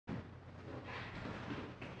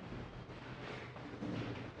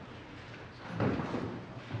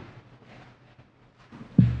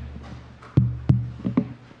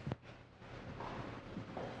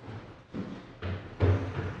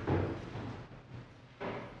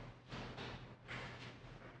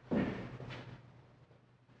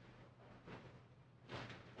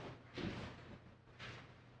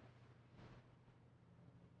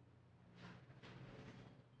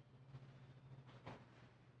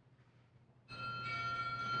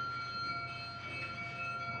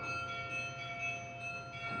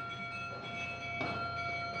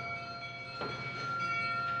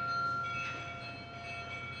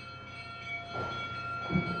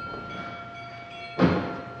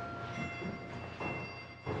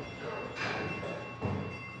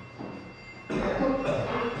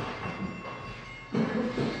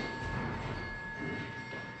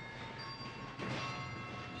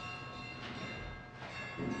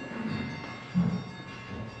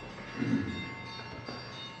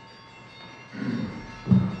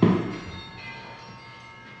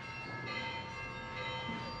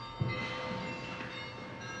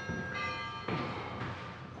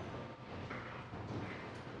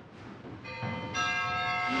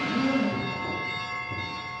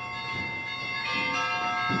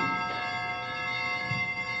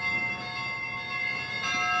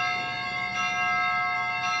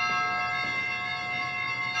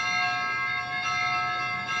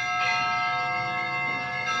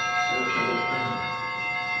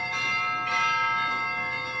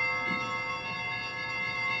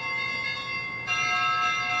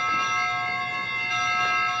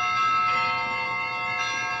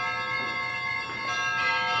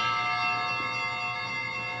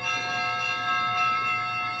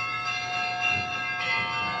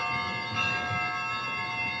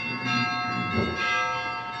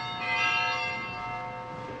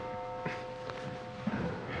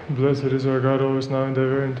Blessed is our God, always now and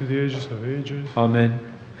ever, and to the ages of ages.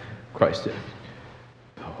 Amen. Christ.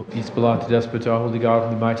 Peace belong to despot, our holy God,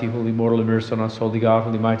 holy mighty, holy immortal, and mercy on us. Holy God,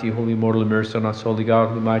 holy mighty, holy immortal, and mercy on us. Holy God,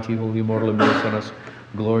 holy mighty, holy immortal, and mercy on us.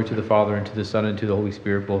 Glory to the Father, and to the Son, and to the Holy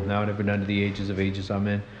Spirit, both now and ever, and unto the ages of ages.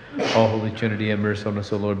 Amen. All Holy Trinity, have mercy on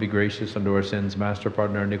us, O Lord. Be gracious unto our sins. Master,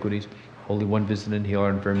 pardon our iniquities. Holy One, visit and heal our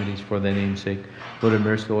infirmities for thy name's sake. Lord have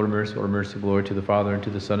mercy, Lord have mercy, Lord have mercy. Glory to the Father, and to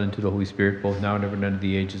the Son, and to the Holy Spirit, both now and ever, and unto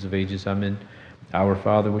the ages of ages. Amen. Our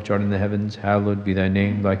Father, which art in the heavens, hallowed be thy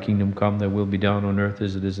name. Thy kingdom come, thy will be done on earth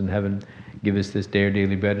as it is in heaven. Give us this day our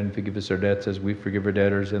daily bread, and forgive us our debts as we forgive our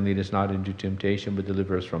debtors. And lead us not into temptation, but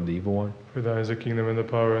deliver us from the evil one. For thine is the kingdom, and the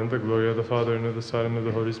power, and the glory of the Father, and of the Son, and of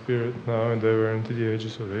the Holy Spirit, now and ever, and to the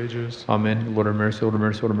ages of ages. Amen. Lord have mercy, Lord have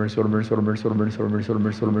mercy, Lord have mercy, Lord have mercy, Lord have mercy, Lord have mercy, Lord have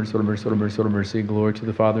mercy, Lord have mercy, Lord have mercy, Lord have mercy, Lord have mercy, Lord have mercy. Glory to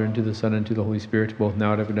the Father, and to the Son, and to the Holy Spirit, both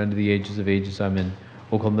now and ever, and unto the ages of ages. Amen.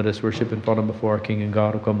 O come, let us worship and fall down before our King and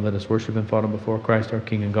God. O come, let us worship and fall down before Christ our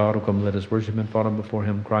King and God. O come, let us worship and fall down before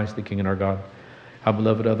him, Christ the King and our God. How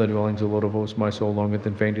beloved are thy dwellings, O Lord of hosts. My soul longeth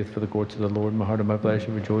and fainteth for the courts of the Lord. My heart and my flesh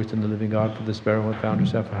have rejoiced in the living God. For the sparrow hath found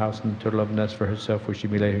herself a house, and the turtle of a nest for herself, where she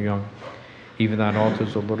may lay her young. Even thine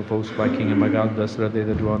altars, O Lord of hosts, my King and my God. Blessed are they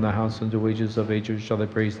that dwell in thy house, and the wages of ages shall they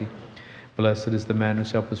praise thee. Blessed is the man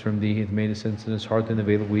whose help is from thee. He hath made a sense in his heart, and the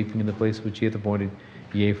veil of weeping in the place which he hath appointed.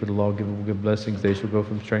 Yea, for the lawgiver will give blessings. They shall go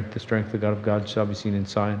from strength to strength. The God of God shall be seen in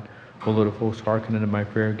Zion. O Lord of hosts, hearken unto my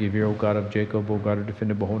prayer. Give ear, O God of Jacob. O God of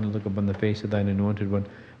defender, behold and look upon the face of thine anointed one.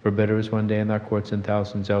 For better is one day in thy courts than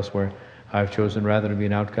thousands elsewhere. I have chosen rather to be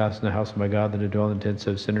an outcast in the house of my God than to dwell in tents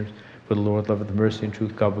of sinners. For the Lord loveth mercy and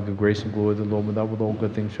truth. God will give grace and glory to the Lord, without with all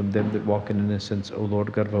good things from them that walk in innocence. O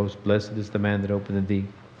Lord God of hosts, blessed is the man that openeth thee.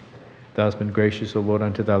 Thou hast been gracious, O Lord,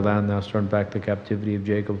 unto thy land. Thou hast turned back the captivity of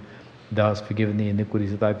Jacob. Thou hast forgiven the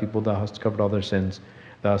iniquities of thy people. Thou hast covered all their sins.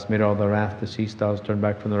 Thou hast made all their wrath to cease. Thou hast turned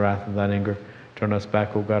back from the wrath of thine anger. Turn us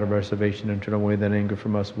back, O God of our salvation, and turn away thine anger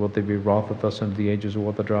from us. Wilt thou be wroth with us unto the ages, or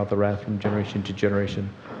wilt thou draw out the wrath from generation to generation?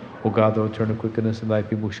 O God, thou eternal quickeness, and thy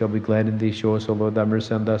people shall be glad in thee. Show us, O Lord, thy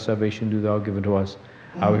mercy and thy salvation do thou give unto us.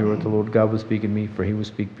 I will hear what the Lord God will speak in me, for he will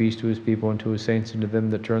speak peace to his people and to his saints, and to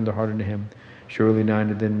them that turn their heart unto him. Surely nigh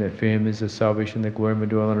unto them that fear him is the salvation, that glory may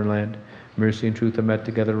dwell in our land. Mercy and truth are met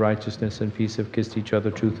together, righteousness and peace have kissed each other.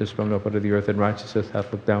 Truth has sprung up out of the earth, and righteousness hath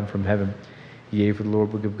looked down from heaven. Yea, for the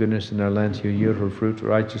Lord will give goodness in our land. He'll yield her fruit.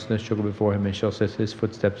 Righteousness shall go before him, and shall set his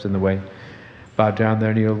footsteps in the way. Bow down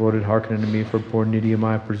there near, O Lord, and hearken unto me, for poor needy am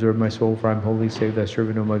I. Preserve my soul, for I am holy. Save thy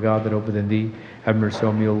servant, O my God, that hopeth in thee. Have mercy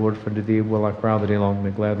on me, O Lord, for unto thee will I cry all the day long.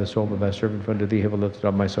 Make glad the soul of thy servant, for unto thee have I lifted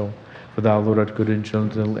up my soul. For thou, Lord, art good and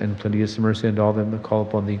gentle, and plenteous in mercy unto all them that call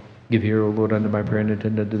upon thee. Give ear, O Lord, unto my prayer, and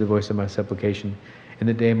attend unto the voice of my supplication. In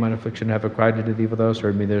the day of mine affliction have I cried unto thee, for thou hast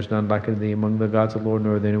heard me. There is none like unto thee among the gods of the Lord,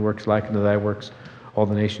 nor are there any works like unto thy works. All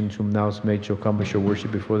the nations whom thou hast made shall come and shall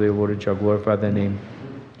worship before thee, O Lord, and shall glorify thy name.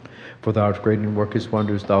 For thou art great and workest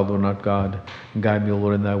wonders, thou, Lord, not God. And guide me, O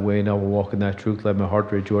Lord, in thy way, and I will walk in thy truth. Let my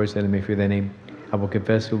heart rejoice, that I may fear thy name. I will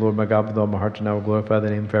confess, O Lord, my God, with all my heart, and I will glorify thy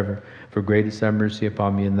name forever. For great is thy mercy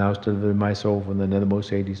upon me, and thou hast delivered my soul from the nethermost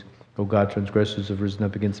Hades. O God, transgressors have risen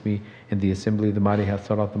up against me, and the assembly of the mighty hath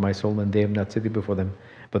sought after my soul, and they have not set before them.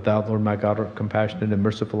 But thou, Lord my God, art compassionate and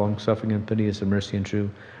merciful, long-suffering and piteous, and mercy and true.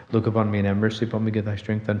 Look upon me and have mercy upon me. Give thy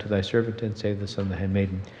strength unto thy servant, and save the son of the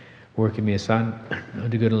handmaiden. Work in me a sign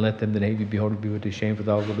unto good, and let them that hate me behold and be put to shame. For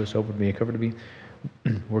thou, Lord, hast opened me a cover to me.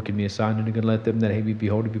 Work in me a sign unto good, and let them that hate me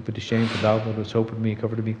behold and be put to shame. For thou, Lord, hast opened me a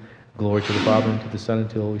cover to me. Glory to the Father, and to the Son, and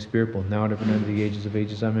to the Holy Spirit, both now and ever, and unto the ages of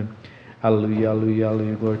ages. Amen. Hallelujah, hallelujah,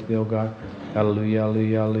 hallelujah, glory to thee, O God. Hallelujah,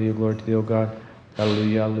 hallelujah, hallelujah, glory to thee, O God.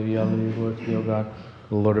 Hallelujah, hallelujah, hallelujah, glory to thee, O God.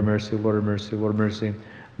 Lord of mercy, Lord of mercy, Lord of mercy.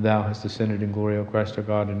 Thou hast descended in glory, O Christ our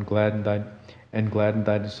God, and gladdened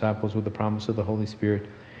thy disciples with the promise of the Holy Spirit.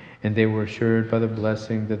 And they were assured by the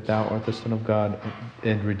blessing that thou art the Son of God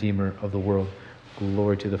and Redeemer of the world.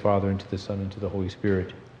 Glory to the Father, and to the Son, and to the Holy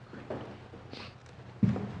Spirit.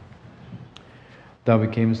 Thou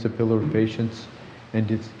becamest a pillar of patience, and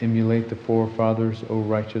didst emulate the forefathers, O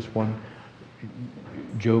righteous one.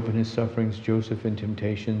 Job in his sufferings, Joseph in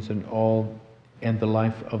temptations, and the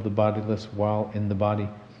life of the bodiless while in the body.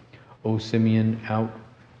 O Simeon,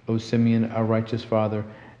 our righteous Father,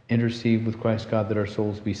 intercede with Christ God that our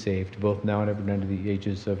souls be saved, both now and ever, and unto the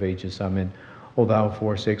ages of ages. Amen. O thou who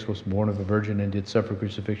for our sakes wast born of a virgin, and didst suffer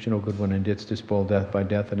crucifixion, O good one, and didst despoil death by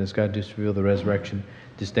death, and as God didst reveal the resurrection,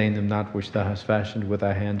 disdain them not which thou hast fashioned with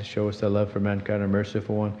thy hand, to show us thy love for mankind, and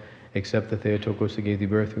merciful one. Accept the Theotokos that gave thee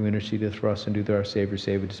birth, who intercedeth for us, and do thou our Savior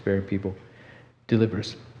save a despairing people. Deliver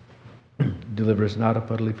us. Deliver us not up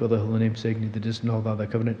utterly for the holy name's sake, neither disannul thou thy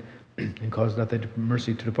covenant,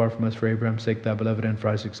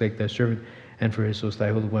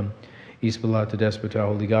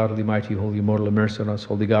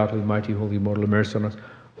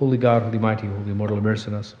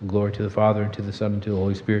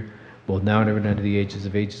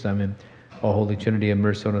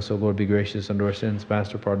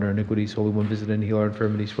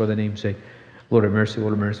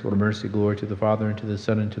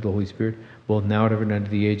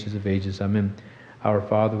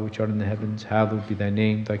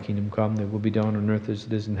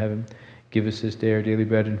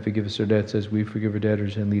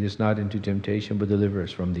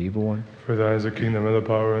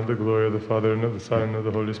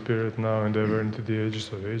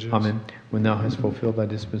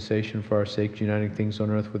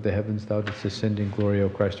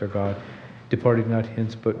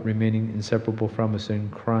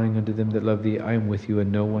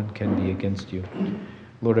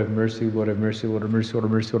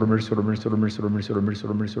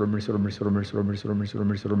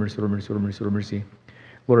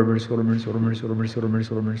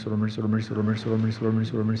 mercy, Lord, mercy, Lord,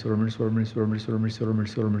 mercy, Lord, mercy, Lord, mercy, Lord, mercy, Lord, mercy, Lord, mercy, Lord,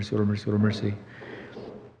 mercy, Lord, mercy, Lord, mercy, Lord, mercy.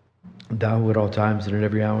 Thou who at all times and at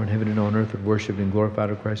every hour in heaven and on earth would worship and glorify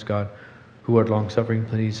O Christ God, who art long-suffering,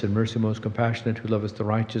 pleased, and mercy, most compassionate, who lovest the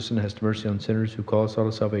righteous and hast mercy on sinners, who callest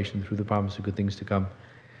all to salvation through the promise of good things to come.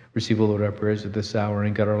 Receive, O Lord, our prayers at this hour,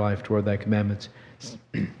 and guide our life toward thy commandments.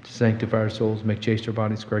 Sanctify our souls, make chaste our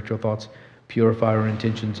bodies, correct our thoughts, purify our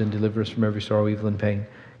intentions, and deliver us from every sorrow, evil, and pain.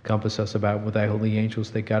 Compass us about with thy holy angels,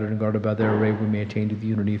 they guided and guarded by their array, we may attain to the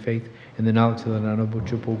unity of faith, and the knowledge of the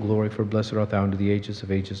unapproachable glory, for blessed art thou unto the ages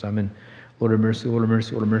of ages. Amen. Lord of mercy, Lord of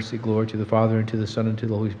mercy, Lord of mercy, glory to the Father, and to the Son, and to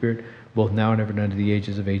the Holy Spirit, both now and ever, and unto the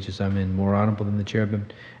ages of ages. Amen. More honorable than the cherubim,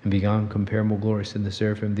 and beyond comparable glorious than the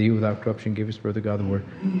seraphim, thee without corruption gavest birth to God the Word.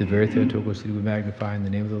 The very Theotokos thee we magnify, in the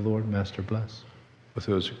name of the Lord, Master, bless.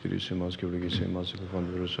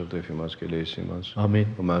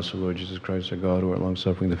 Amen. O Master Lord Jesus Christ, our God, who art long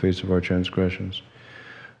suffering the face of our transgressions,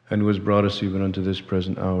 and who has brought us even unto this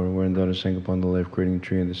present hour, wherein thou dost hang upon the life-creating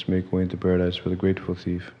tree, and didst make way into paradise for the grateful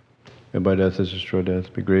thief, and by death hast destroyed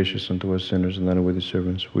death, be gracious unto us sinners, and thine unworthy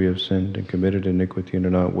servants. We have sinned and committed iniquity, and are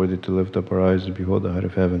not worthy to lift up our eyes and behold the height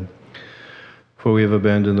of heaven. For we have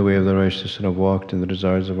abandoned the way of the righteous, and have walked in the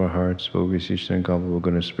desires of our hearts. But we beseech thy incomparable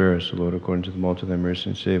goodness, spare us, O Lord, according to the multitude of thy mercy,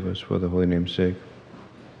 and save us for the holy name's sake.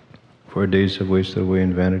 For our days have wasted away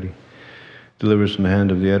in vanity. Deliver us from the hand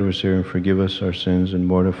of the adversary, and forgive us our sins, and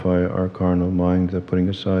mortify our carnal mind, that putting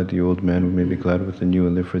aside the old man, we may be glad with the new,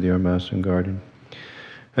 and live for thee, our Master and Guardian.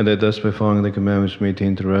 And that thus, by following the commandments, we may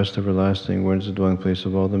attain to rest everlasting, wherein is the dwelling place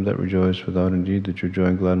of all them that rejoice, without indeed the true joy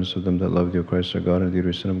and gladness of them that love thee, O Christ our God, and thee,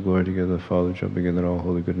 the Son of glory, together the Father, shall begin in all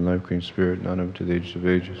holy, good, and life-creating Spirit, now and ever to the ages of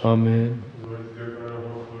ages. Amen.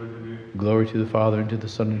 Glory to the Father, and to the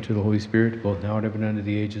Son, and to the Holy Spirit, both now and ever, and unto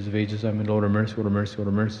the ages of ages. Amen. Lord of mercy, Lord of mercy, Lord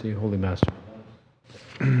of mercy, Holy Master.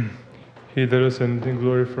 He that ascended in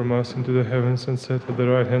glory from us into the heavens and sat at the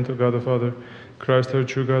right hand of God the Father, Christ our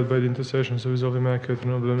true God, by the intercessions of his holy immaculate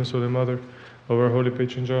and blameless Holy Mother, of our holy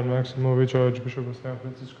patron John Maximovich, Archbishop of San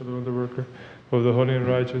Francisco, the wonder worker, of the holy and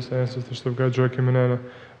righteous ancestors of God Joachim and Anna,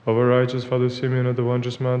 of our righteous Father Simeon of the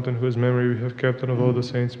wondrous mountain, whose memory we have kept, and of all the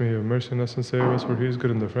saints, may he have mercy on us and save us, for he is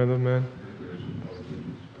good and the friend of man.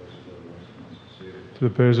 To the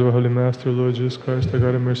prayers of our holy Master, Lord Jesus Christ, our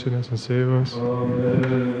God, have mercy on us and save us.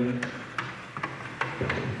 Amen.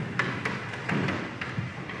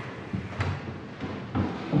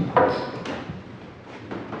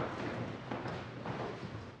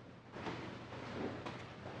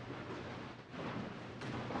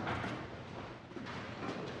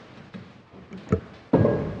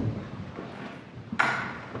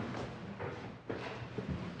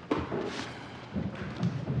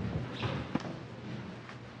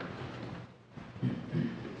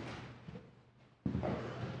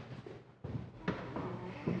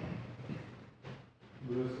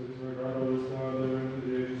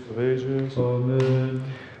 Amen.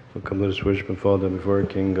 O come, let us worship and fall down before our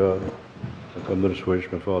King God. O come, let us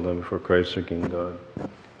worship and fall down before Christ our King God.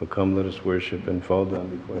 O come, let us worship and fall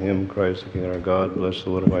down before him, Christ the King our God. Bless the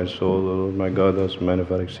Lord of my soul, O Lord my God, thou hast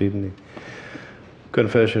magnified exceedingly.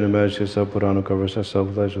 Confession and majesty thyself put on, who covers thyself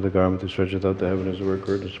with eyes with a garment, who stretcheth out the heaven as a were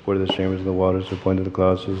curtain, who supported the chambers of the waters, who appointed the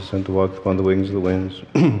clouds, who is sent to walk upon the wings of the winds,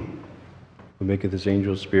 who maketh his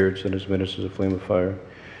angels spirits and his ministers a flame of fire,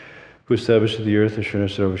 who established the earth,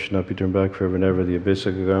 assurance thereof should not be turned back forever and ever. The abyss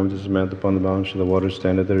like a garment is a mantle upon the mountains, should the waters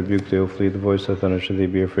stand at the rebuke, they will flee. The voice of thunder, should they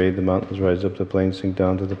be afraid. The mountains rise up, the plains sink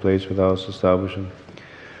down to the place where thou hast established them.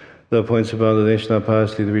 The points about the nation that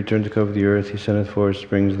passed through the return to cover the earth. He sendeth forth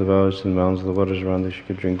springs of the valleys and mounds of the waters around. They should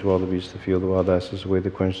give drink to all the beasts of the field, the wild asses away to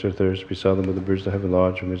quench their thirst. Beside them with the birds that heaven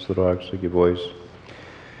lodge, amidst the rocks they give voice.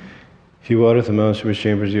 He watereth the mountains from his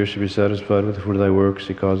chambers, the earth shall be satisfied with the fruit of thy works.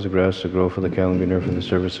 He caused the grass to grow for the cattle and bean for the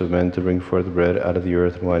service of men, to bring forth bread out of the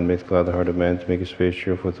earth, and wine maketh glad the heart of man, to make his face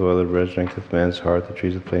cheerful with oil of bread, strengtheneth man's heart. The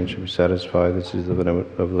trees of the plain shall be satisfied, the cities of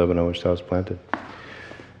Lebanon which thou hast planted.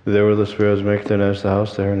 There were the sparrows make their nest, the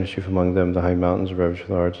house, the heron, and sheep among them. The high mountains ravished for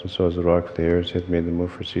the hearts, and so is the rock for the airs. He hath made them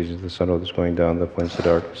move for seasons. The sun was going down, the points of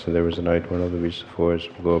darkness, and there was a night when all the beasts of the forest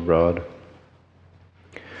will go abroad.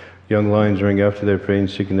 Young lions ring after their prey, and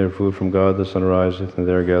seeking their food from God. The sun ariseth, and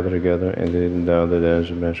they are gathered together, and they endow their dens,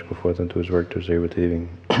 and man shall go forth unto his work to his day with thieving.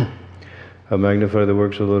 How magnify the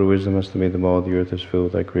works of the Lord of wisdom hast made them all. The earth is filled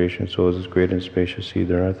with thy creation, so is this great and spacious sea.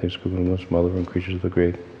 There are things good and smaller from creatures of the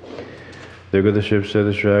great. There go the ships, said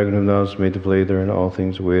this dragon, whom thou hast made to play therein. All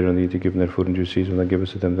things wait on thee to give them their food in due season. When thou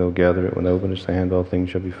givest to them, they will gather it. When thou openest thy hand, all things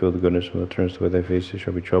shall be filled with goodness. When thou turnest away thy face, they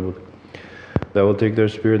shall be troubled. Thou wilt take their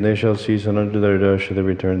spirit, and they shall cease, and unto their dust shall they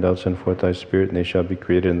return. Thou send forth thy spirit, and they shall be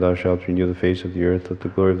created, and thou shalt renew the face of the earth. Let the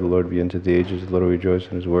glory of the Lord be unto the ages. The Lord will rejoice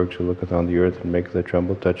in his works, who looketh on the earth, and maketh it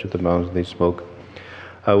tremble, toucheth the mountains, and they smoke.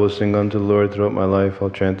 I will sing unto the Lord throughout my life. I'll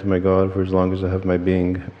chant to my God for as long as I have my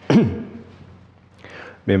being.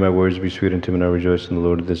 May my words be sweet unto him, and I rejoice in the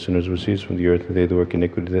Lord. The sinners will cease from the earth, and they that work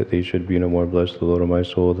iniquity, that they should be no more. Blessed the Lord of my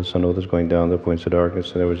soul. The sun is going down, the points of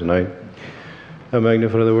darkness, and there was a night. I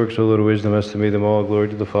magnify the works of the Lord of wisdom, hast made them all. Glory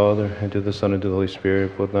to the Father, and to the Son, and to the Holy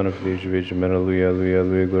Spirit, both now and for the age of age. Amen. Alleluia, alleluia,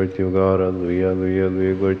 alleluia. Glory to you, God. Alleluia, alleluia,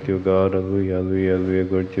 alleluia. Glory to you, God. Alleluia, alleluia, alleluia.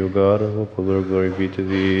 Glory to you, God. I hope, O Lord, glory be to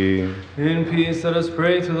thee. In peace, let us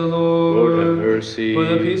pray to the Lord. Lord, have mercy. For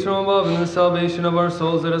the peace from above and the salvation of our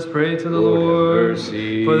souls, let us pray to the Lord. Have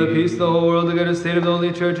mercy. For the peace of the whole world, the good estate of the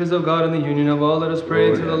holy churches of God, and the union of all, let us pray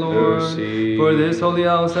Lord, to the have Lord. mercy. For this holy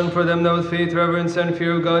house, and for them that with faith, reverence, and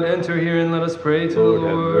fear of God enter herein, let us pray to Lord, the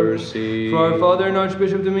have Lord. mercy. For our Father and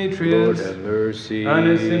Archbishop Lord, Demetrius, have mercy. and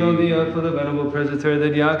his synod, for the venerable presbytery, the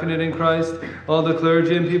diaconate in Christ, all the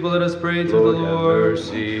clergy and people, let us pray to Lord, the have Lord.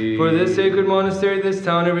 mercy. For this sacred monastery, this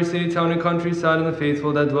town, every city, town, and countryside, and the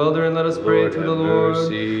faithful that dwell therein, let us pray Lord, to the have Lord.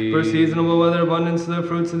 mercy. For seasonable weather, abundance of the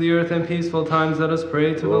fruits of the earth, and peaceful times, let us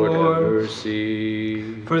pray to Lord, the have Lord.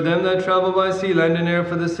 mercy. For them that travel by sea, land, and air,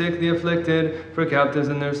 for the sick, the afflicted, for captives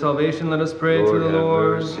in their salvation, let us pray Lord, to the have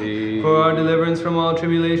Lord. mercy. For our deliverance from all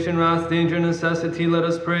tribulation, wrath, danger, necessity, let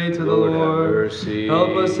us pray to the Lord, have Lord. mercy.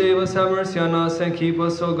 Help us, save us, have mercy on us, and keep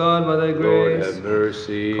us, O God, by thy Lord, grace. have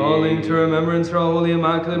mercy. Calling to remembrance for our holy,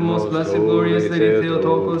 immaculate, most blessed, glorious Lady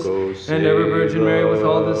Theotokos, and ever Virgin Mary with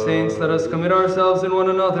all the saints, let us commit ourselves and one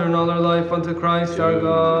another and all our life unto Christ our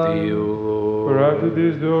God. Thee, O Lord. For unto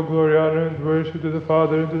thee is the all glory, honor, and worship to the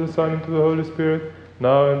Father, and to the Son, and to the Holy Spirit,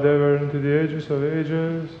 now and ever, and to the ages of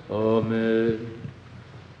ages. Amen.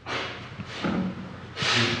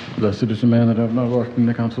 Blessed is the man that hath not walked in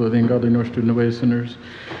the counsel of the ungodly, nor stood in the way of sinners,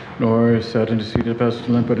 nor sat in the seat of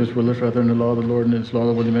pestilence, but his will is rather in the law of the Lord, and his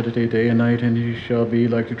law will he meditate day and night. And he shall be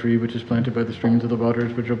like the tree which is planted by the streams of the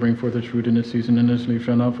waters, which shall bring forth its fruit in its season, and his leaf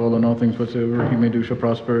shall not fall, and all things whatsoever he may do shall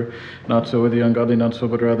prosper. Not so with the ungodly, not so,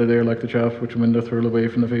 but rather they are like the chaff which wind doth hurl away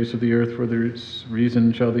from the face of the earth. For this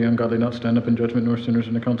reason shall the ungodly not stand up in judgment, nor sinners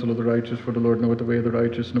in the counsel of the righteous. For the Lord knoweth the way of the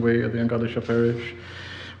righteous, and the way of the ungodly shall perish.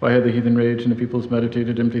 Why had the heathen raged, and the peoples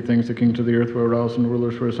meditated empty things? The kings of the earth were aroused, and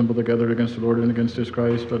rulers were assembled together against the Lord and against his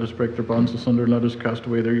Christ. Let us break their bonds asunder, and let us cast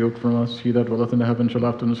away their yoke from us. He that dwelleth in the heaven shall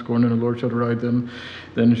laugh them to scorn, and the Lord shall deride them.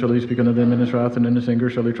 Then shall he speak unto them in his wrath, and in his anger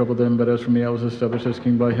shall he trouble them. But as for me, I was established as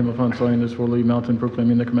king by him upon Zion, his holy mountain,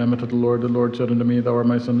 proclaiming the commandment of the Lord. The Lord said unto me, Thou art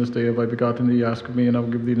my son, this day have I begotten thee. Ask of me, and I will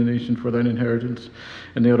give thee the nations for thine inheritance,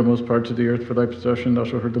 and the uttermost parts of the earth for thy possession. Thou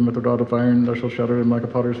shalt hurt them with a rod of iron, thou shalt shatter them like a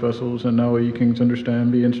potter's vessels. And now, ye kings,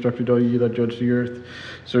 understand, be instructed, all ye that judge the earth.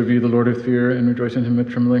 Serve ye the Lord with fear, and rejoice in him with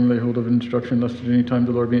trembling. Lay hold of instruction, lest at any time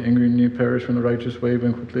the Lord be angry, and ye perish from the righteous way,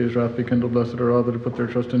 when quickly his wrath be kindled. Blessed are all that have put their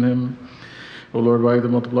trust in him. O Lord, why have they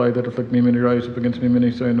multiplied that afflict me? Many rise up against me, many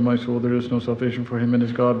say unto my soul, There is no salvation for him and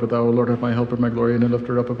his God. But thou, O Lord, art my helper, my glory, and the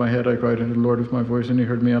lifter up of my head. I cried unto the Lord with my voice, and he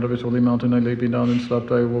heard me out of his holy mountain. I laid me down and slept.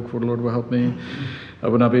 I awoke, for the Lord will help me. I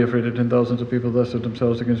would not be afraid of 10,000s of people that set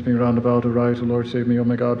themselves against me round about. Arise, O Lord, save me, O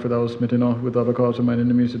my God, for thou hast smitten all without a cause of mine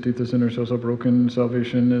enemies. The teeth of sinners are broken.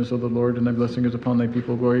 Salvation is of the Lord, and thy blessing is upon thy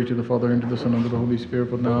people. Glory to the Father, and to the Son, and to the Holy Spirit,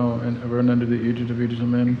 both now and ever, and unto the ages of ages.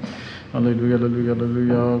 Amen. Alleluia, alleluia,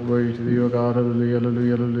 alleluia. Glory to thee, O God. Alleluia,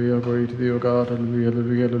 alleluia, alleluia. Glory to thee, O God. Alleluia,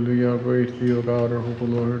 alleluia, alleluia. Glory to thee, O God. Our hope, O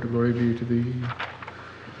Lord. Glory be to thee.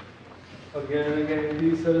 Again and again,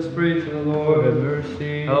 peace, let us pray to the Lord. Have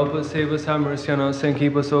mercy. Help us, save us, have mercy on us, and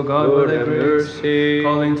keep us, O God, Lord, by thy have grace. mercy.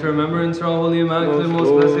 Calling to remembrance our holy, immaculate, Most most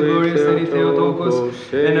blessed, holy glorious Lady Theotokos,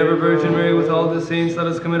 Theotokos, and ever Virgin Mary, with all the save saints, let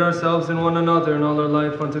us commit ourselves and one another and all our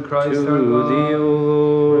life unto Christ to our God. thee, O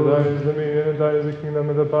For Lord. thine is the dominion, and thine is the kingdom,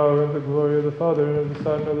 and the power, and the glory of the Father, and of the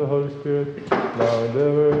Son, and of the Holy Spirit, now and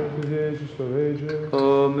ever, and to the ages of ages.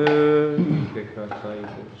 Amen.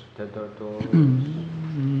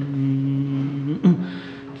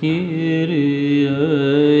 Kyrie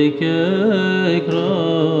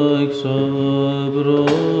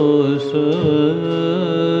sabros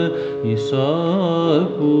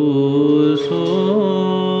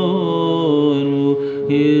Isacusonu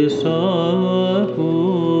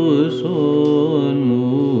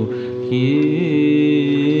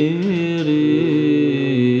Kyrie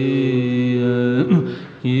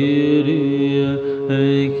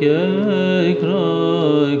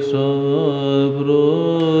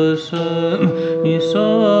sabros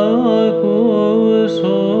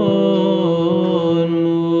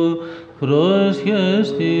Isacusonu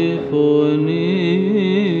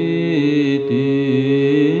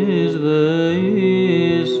Proschestifonitis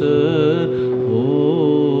Deis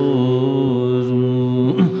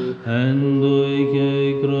osmu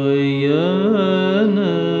Endoike croienem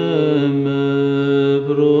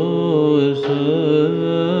prosa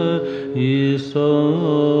Isacu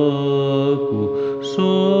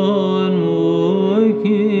sonmu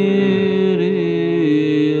Kyrie.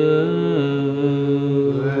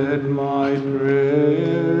 Let my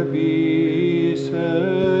prayer be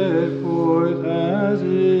set forth as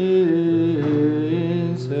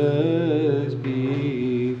incense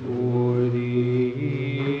before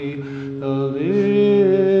thee, the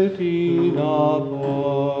lifting up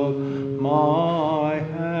of my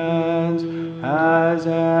hands as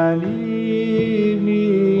an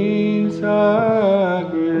evening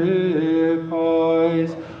sacrifice.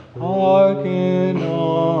 Hearken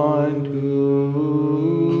unto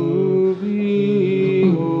thee,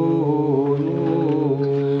 O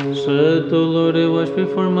Lord. Set, O Lord, a watch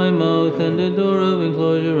before my mouth, and a door of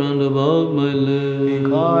enclosure round about my lips.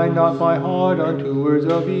 Incline not my heart unto words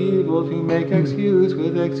of evil, to make excuse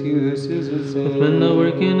with excuses of sin. When thou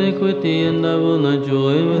work iniquity, and I will not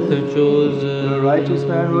join with the chosen. The righteous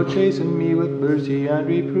man will chasten me with mercy and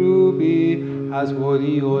reprove me, as for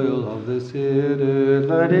the oil of the sinner.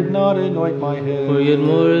 Let it not anoint my head. For yet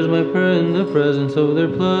more is my prayer in the presence of their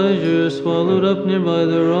pleasures, swallowed up near by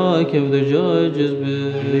the rock of their judges'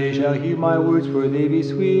 They bed. shall hear my words, for they be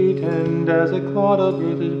sweet, and as a clod of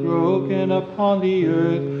earth is broken upon the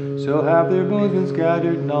earth, so have their bones been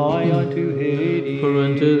scattered nigh unto Hades. For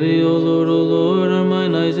unto thee, O Lord, are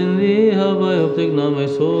mine eyes in thee, have I hope, take not my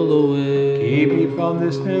soul away. Keep me from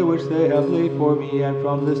the snare which they have laid for me, and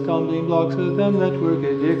from the stumbling blocks of them that work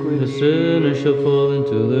iniquity. The sinner shall fall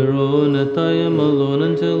into their own net, I am alone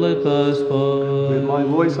until I pass With my by.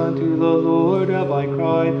 voice unto the Lord have I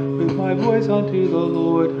cried, with my voice unto the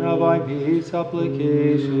Lord have I made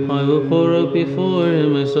supplication. I will pour out before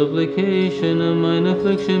him my supplication, and mine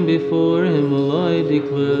affliction before him will I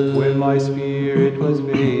declare. When my spirit was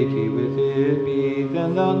vague within me,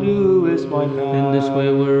 then thou knewest my path. In this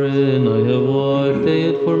way wherein I have walked, they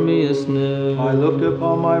had for me a snare. I looked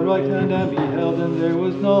upon my right hand and beheld, and there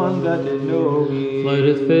was none that did know me. Light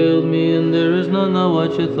hath failed me, and there is none that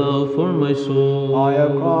watcheth out for my soul. I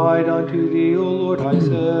have cried unto thee, O Lord, I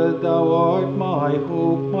said, Thou art my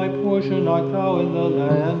hope, my portion art thou in the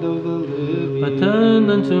land of the living.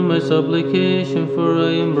 Attend unto my supplication, for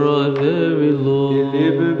I am brought very low.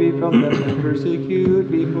 Deliver me from them that persecute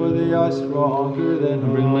me, for they are stronger than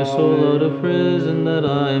Bring my soul out of prison, that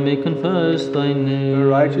I may confess thy The name.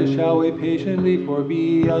 righteous shall wait patiently for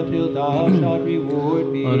me, until thou shalt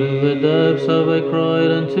reward me. Out of the depths have I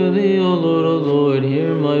cried unto thee, O Lord,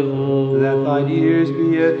 hear my voice. Let thine ears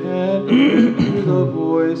be attentive to the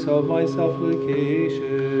voice of my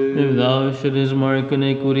supplication. If thou shouldest mark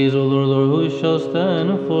iniquities, O Lord, who shall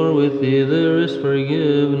stand? For with thee there is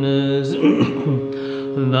forgiveness.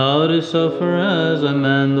 Thou didst suffer as a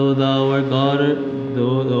man, though thou art God,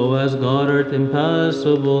 though as God art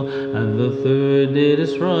impassible, and the third day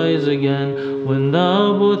didst rise again, when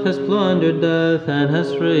thou both hast plundered death, and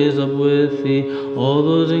hast raised up with thee all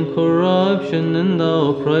those in corruption, and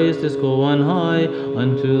thou, Christ, didst go on high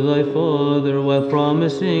unto thy Father, while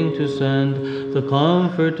promising to send the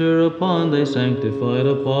Comforter upon thy sanctified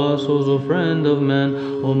apostles, O friend of man,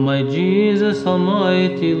 O my Jesus,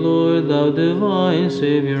 almighty Lord, thou divine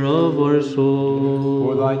Savior of our soul.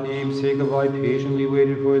 For thy name's sake have I patiently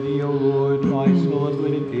waited for thee, O Lord. My soul hath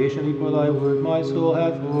waited patiently for thy word. My soul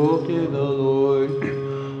hath hoped in the Lord.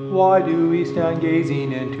 Why do we stand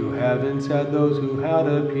gazing into heaven, said those who had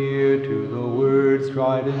appeared to the words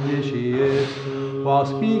tried initiates, while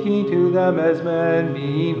speaking to them as men,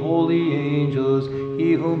 being holy angels, he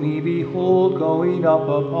whom ye behold going up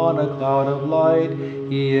upon a cloud of light,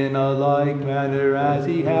 he in a like manner as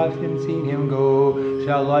ye have seen him go,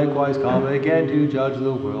 shall likewise come again to judge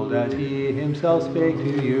the world, as he himself spake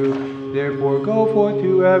to you. Therefore go forth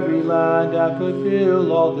to every land and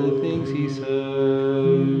fulfill all the things he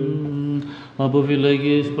said.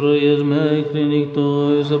 Αποφυλακής πρωίας μέχρι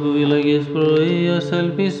νυχτός, αποφυλακής πρωίας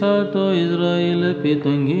ελπισάτο Ισραήλ επί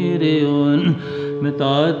των Κύριων.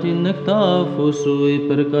 Μετά την εκτάφου σου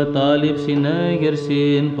υπερκατάληψην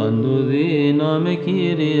έγερσιν παντοδύναμε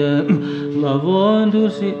Κύριε, λαβών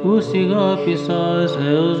τους ηγάπησας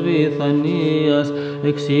έως Βηθανίας,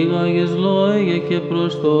 εξήγαγες λόγια και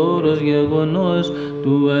προς το όρος γεγονός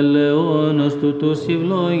του ελαιώνος του τους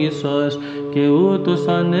ευλόγησας, και ούτως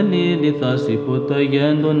ανελήληθας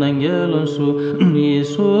υποταγέν των αγγέλων σου,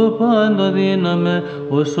 Ιησού παντοδύναμε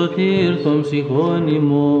ως σωτήρ των ψυχών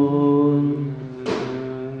ημών.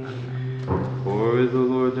 For the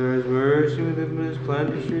Lord there is mercy with him, his plan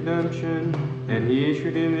is redemption, and he should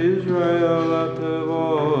redeem Israel out of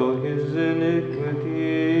all his iniquity.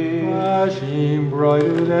 Flashing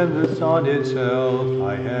brighter than the sun itself,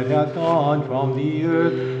 thy head hath gone from the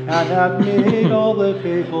earth, and hath made all the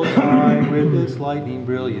faithful shine with its lightning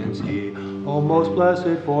brilliancy. O most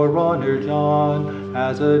blessed forerunner John,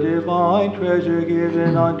 as a divine treasure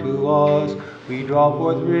given unto us, we draw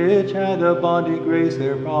forth rich and abundant grace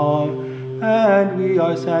therefrom, and we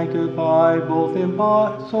are sanctified both in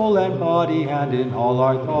soul and body and in all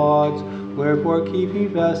our thoughts. Wherefore keep ye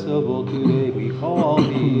festival today, we call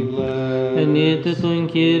thee blessed. Ενείτε τον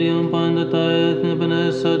Κύριον πάντα τα έθνη,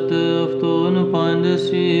 πνέσατε αυτόν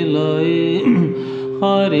πάντες οι λαοί.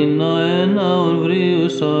 Χάρινα εναών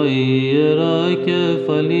βρίουσα ιερά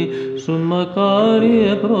κεφαλή, σουν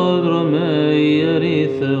μακάριε πρόδρομε ιερή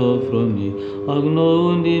Θεόφρονη,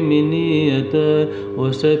 αγνοούντι μηνύεται,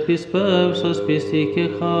 ως επισπεύσας πιστή και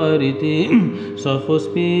χάρητη, σαφώς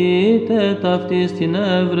ποιείτε ταυτής την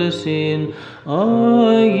έβρεσιν,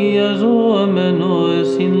 αγιαζόμενος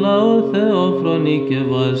συν λαό Θεόφρονη και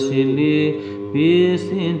βασιλεί,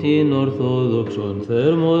 πίστην την Ορθόδοξον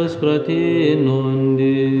θέρμος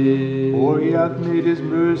κρατήνοντι. For he hath made his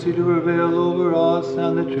mercy to prevail over us,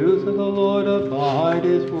 and the truth of the Lord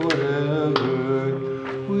abides forever.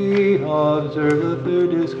 We observe the third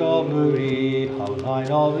discovery of thine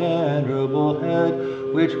all venerable head,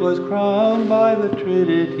 which was crowned by the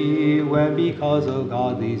Trinity, when because of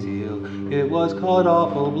godly zeal it was cut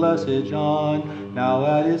off, O blessed John. Now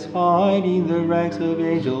at his finding the ranks of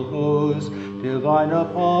angel hosts, divine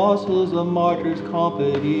apostles, the martyrs,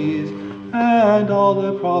 companies, and all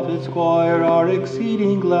the prophets squire are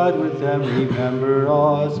exceeding glad with them. Remember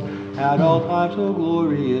us at all times, O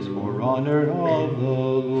glorious forerunner of the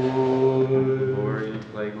Lord. Glory,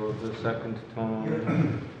 play goes the second tone.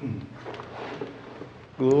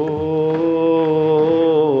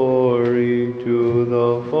 Glory to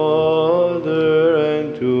the Father, and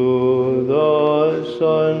to the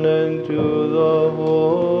Son, and to the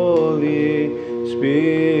Holy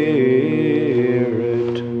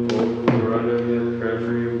Spirit.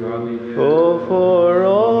 Oh, for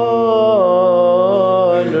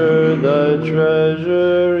honor the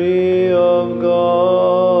treasury of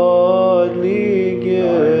godly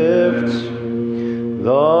gifts,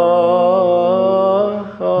 thy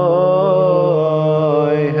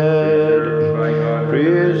head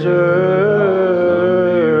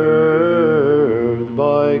preserved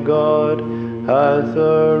by God hath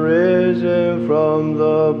arisen from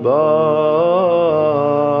the bowels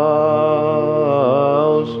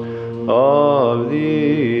of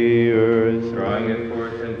the earth, Drawing it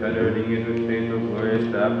forth and venerating it with faith of glorious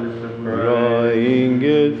baptism of Christ. drawing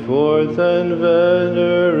it forth and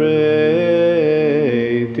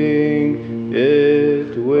venerating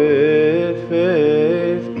it with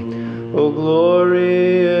faith. O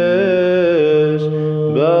glorious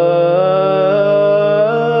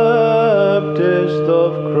Baptist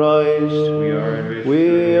of Christ, we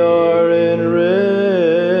are enriched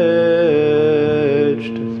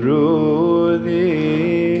through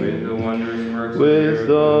thee with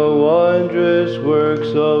the wondrous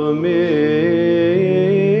works of miracles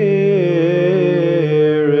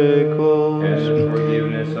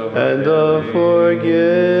and the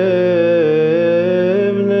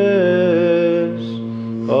forgiveness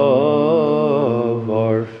of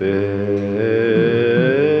our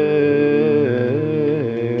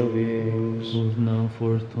failings. Move now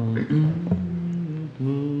forth on.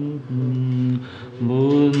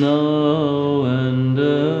 Move now and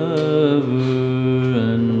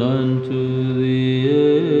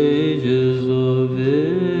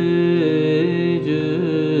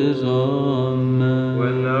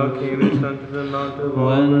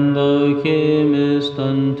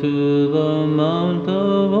to the Mount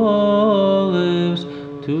of Olives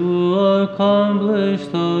to accomplish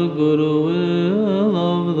the good will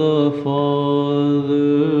of the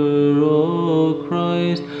Father. O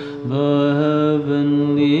Christ, the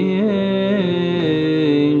heavenly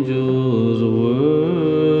angels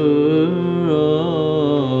were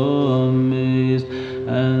amazed,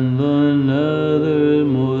 and the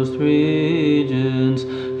nethermost regions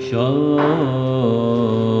shuddered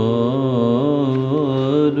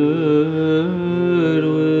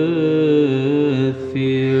with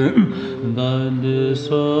fear. The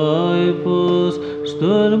disciples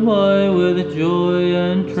stood by with joy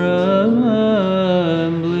and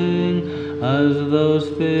trembling, as thou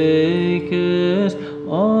spakest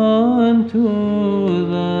unto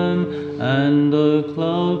them, and the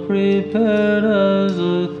cloud prepared as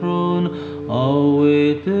a throne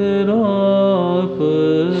awaited opposite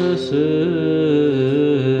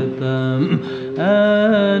them,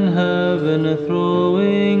 and heaven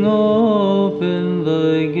throwing open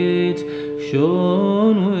the gates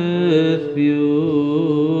shone with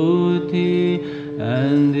beauty,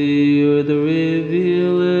 and the earth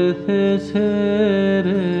revealeth its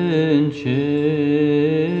hidden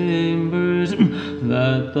chambers,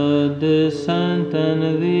 that the descent and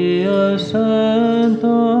the ascent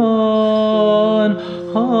on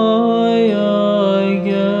high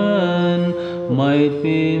again might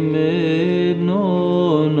be made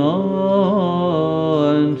known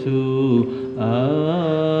unto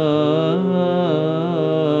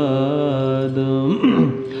Adam.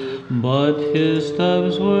 But his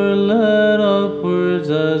steps were led upwards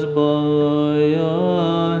as by a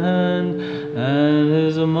hand, and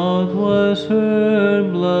his mouth was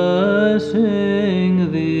heard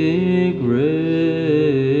blessing thee greatly.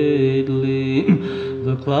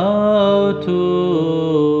 The cloud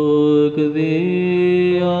took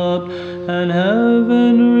thee up, and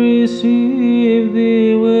heaven received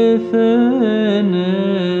thee within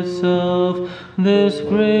itself. This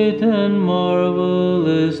great and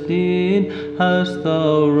marvelous deed hast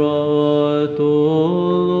thou wrought, O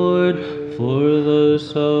Lord, for the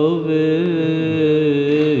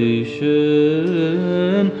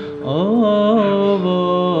salvation of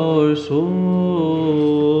our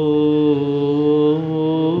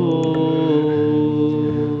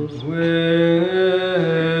souls.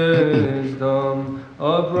 Wisdom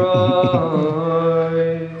upright.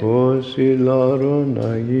 Osilaron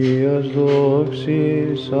Αγίας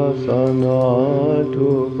δόξης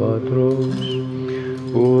αθανάτου Πατρός,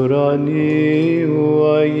 ουρανίου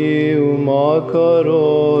Αγίου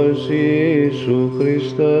Μακαρός Ιησού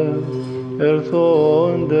Χριστέ,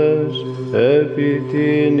 ερθόντες επί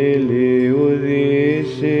την ηλίου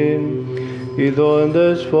δύσιν,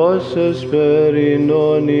 ειδώντες φως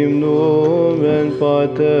εσπερινών υμνούμεν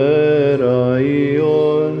Πατέρα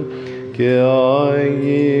Υιόν και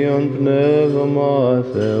Άγιον Πνεύμα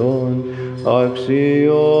Θεόν,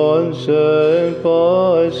 αξιών σε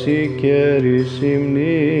πάση καιρής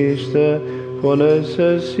υμνήστε, φωνές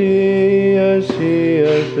εσύ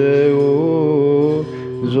Θεού,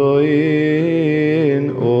 ζωήν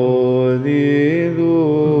οδηδού.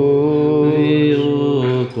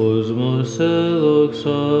 Ο κόσμος σε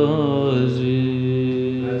δοξάζει.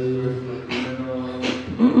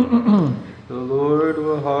 The Lord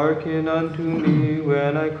will hearken unto me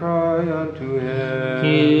when I cry unto him.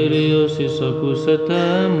 Κύριος εισακούσετε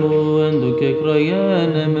μου, εν το και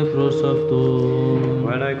κραγένε με προς Αυτόν.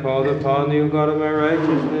 When I called upon thee, O God of my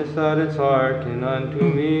righteousness, thou didst hearken unto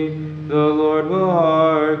me. The Lord will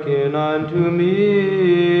hearken unto me.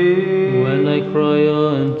 When I cry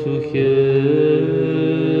unto Him.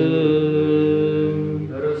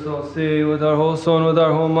 Let us all say with our whole soul and with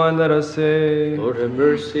our whole mind, let us say, Lord, have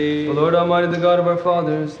mercy. O Lord Almighty, the God of our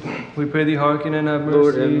fathers, we pray thee hearken and have mercy.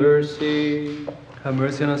 Lord, have mercy. Have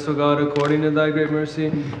mercy on us, O God, according to thy great mercy.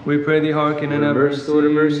 We pray thee hearken and have mercy. Lord,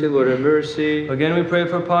 have mercy. Lord, have mercy. Again we pray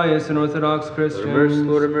for pious and Orthodox Christians.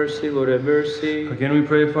 Lord, have mercy. Lord, have mercy. Lord, have mercy. Again we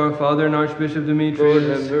pray for our Father and Archbishop Demetrius. Lord,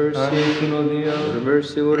 have mercy. And Lord, have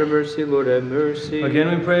mercy. Lord, have mercy. Lord, have mercy. again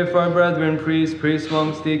we pray for our brethren, priests,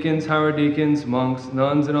 monks, deacons, higher deacons, monks,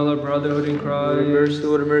 nuns, and all our brotherhood in Christ. Lord, have mercy.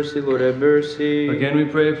 Lord, have mercy. Lord, have mercy. Again we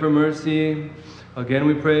pray for mercy. Again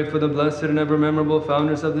we pray for the blessed and ever memorable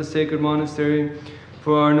founders of the sacred monastery,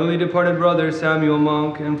 for our newly departed brother Samuel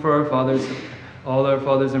Monk, and for our fathers, all our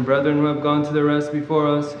fathers and brethren who have gone to the rest before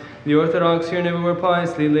us, The Orthodox here and everywhere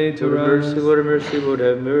piously laid to Lord have rest. mercy, Lord have mercy, Lord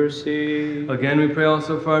have mercy. Again, we pray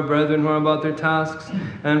also for our brethren who are about their tasks,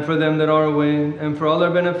 and for them that are away, and for all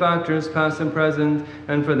our benefactors, past and present,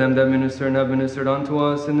 and for them that minister and have ministered unto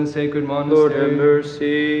us in the sacred monastery. Lord have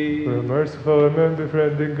mercy. For a merciful and man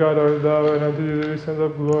befriending God art thou, and unto you the descent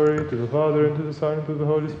of glory, to the Father, and to the Son, and to the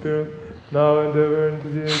Holy Spirit, now and ever, and to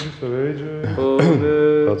the ages of ages.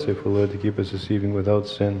 Amen. Vouchsafe, O Lord, to keep us deceiving without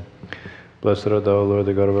sin. Blessed art thou, Lord,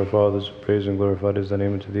 the God of our fathers. Praised and glorified is thy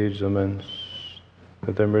name unto the ages. Amen.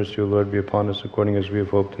 Let thy mercy, O Lord, be upon us according as we have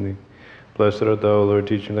hoped in thee. Blessed art thou, O Lord,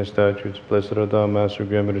 teaching thy statutes. Blessed art thou, Master,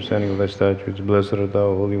 grand understanding of thy statutes. Blessed art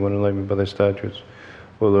thou, Holy One, enlightened by thy statutes.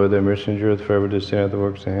 O Lord, thy mercy endureth forever to stand at the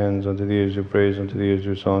works of the hands. Unto thee is due praise, unto thee is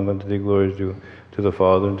due song, unto thee glory is due. To the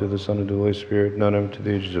Father, and to the Son, and to the Holy Spirit, now and ever to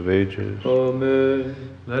the ages of ages. Amen.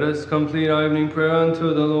 Let us complete our evening prayer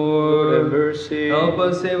unto the Lord have Lord. mercy. Help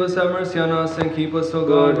us, save us, have mercy on us, and keep us, O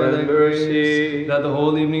Lord, God, by have thy mercy. grace, that the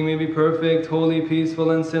whole evening may be perfect, holy,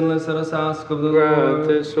 peaceful, and sinless. Let us ask of the Grant Lord.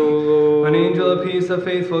 this, O Lord. An angel of peace, a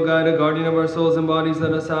faithful guide, a guardian of our souls and bodies,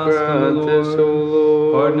 let us ask Grant of the this, O Lord.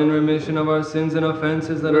 Lord. Pardon and remission of our sins and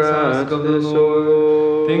offenses, let us Grant ask of the this, O Lord.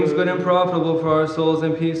 Lord. Things good and profitable for our souls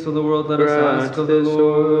and peace for the world, let us Grant ask of the this, O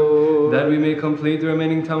Lord. Lord. That we may complete the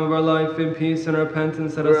remaining time of our life in peace and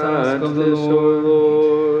repentance, let us ask Grant of the this, O Lord.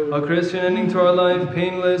 Lord. A Christian ending to our life,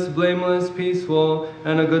 painless, blameless, peaceful,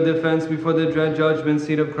 and a good defense before the dread judgment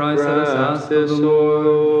seat of Christ, let us Grant ask of this, the O Lord.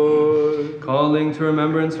 Lord. Calling to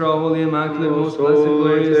remembrance our holy, immaculate, most blessed, Holy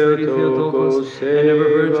glorious Lady Theotokos, Theotokos, and ever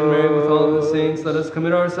Virgin Mary with all the save saints, let us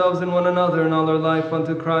commit ourselves and one another and all our life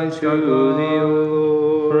unto Christ our to thee, O God.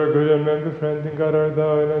 For a Lord. good and man befriending God art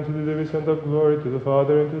thou, and unto thee the descent of glory, to the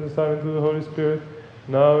Father, and to the Son, and to the Holy Spirit,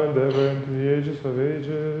 now and ever, and to the ages of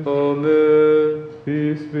ages. Amen.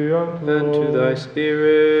 Peace be unto And to thy all.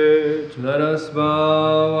 spirit. Let us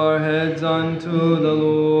bow our heads unto the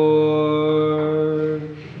Lord.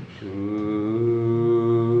 To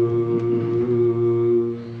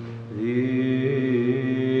thee,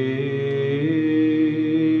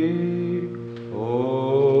 O Lord.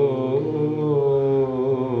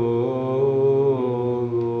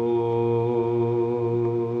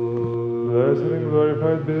 Blessed and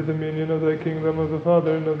glorified be the dominion of thy kingdom, of the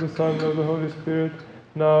Father, and of the Son, and of the Holy Spirit,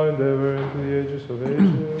 now and ever, and to the ages of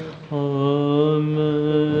ages. Amen.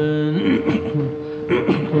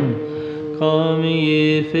 Come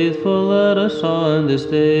ye faithful, let us on this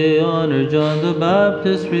day honor John the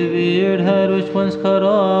Baptist's revered head, which once cut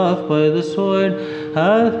off by the sword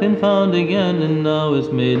hath been found again, and now is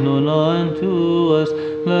made known unto us.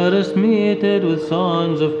 Let us meet it with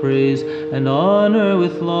songs of praise, and honor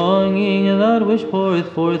with longing that which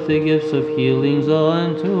poureth forth the gifts of healings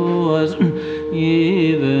unto us,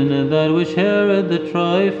 even that which Herod the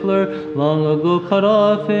trifler long ago cut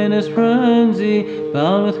off in his frenzy,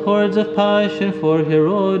 bound with cords of passion for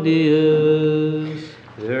Herodias.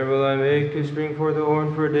 There will I make to spring forth the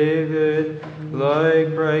horn for David,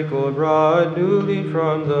 like bright gold rod newly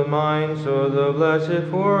from the mine. So the blessed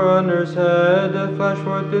forerunner's head doth flash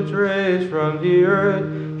forth its rays from the earth,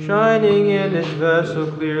 shining in its vessel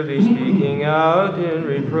clearly, speaking out in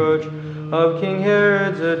reproach of King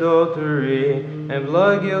Herod's adultery and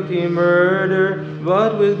blood-guilty murder.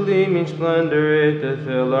 But with gleaming splendor it doth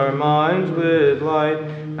fill our minds with light,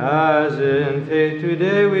 as in faith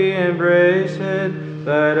today we embrace it.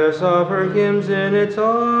 Let us offer hymns in its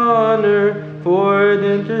honor, for it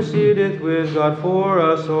intercedeth with God for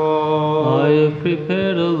us all. I have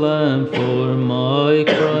prepared a lamp for my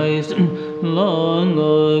Christ. Long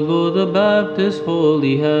ago the Baptist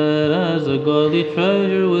holy head, as a godly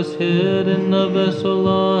treasure, was hid in a vessel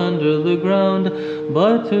under the ground,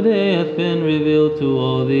 but today hath been revealed to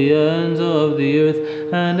all the ends of the earth,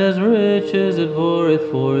 and as riches it poureth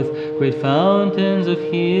forth great fountains of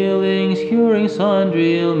healings, curing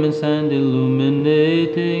sundry ailments and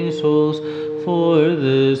illuminating souls. For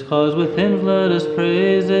this cause with hymns let us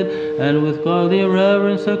praise it, and with godly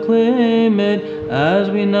reverence acclaim it,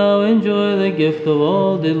 as we now enjoy the gift of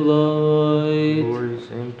all delight. Glory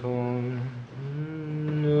Sanctum.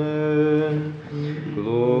 Amen.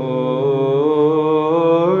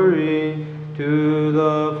 Glory to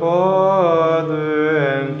the Father,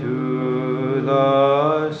 and to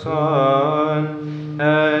the Son,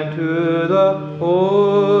 and to the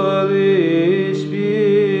Holy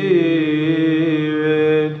Spirit.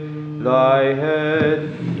 Thy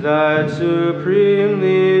head, that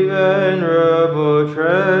supremely venerable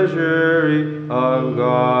treasury of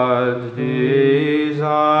God's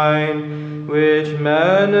design, which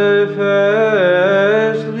manifestly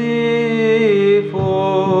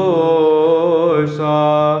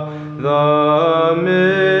foresaw the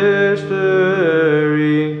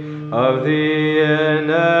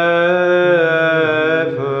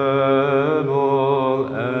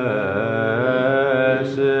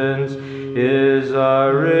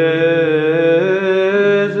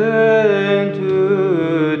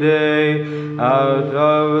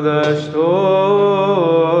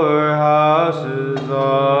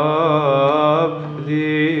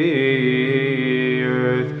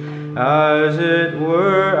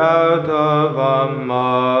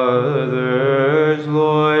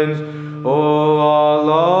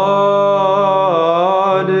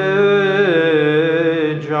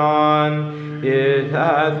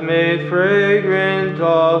made fragrant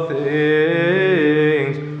all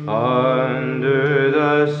things under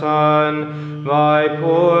the sun, by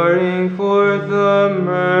pouring forth the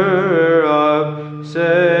myrrh of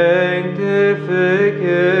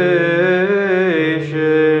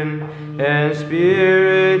sanctification, and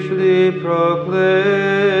spiritually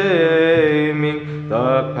proclaiming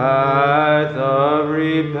the path of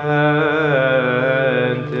repentance.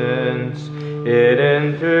 It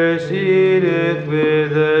intercedeth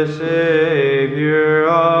with the Savior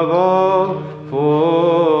of all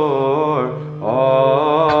for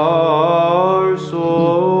our souls.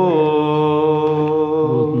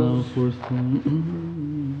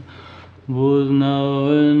 Both now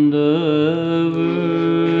and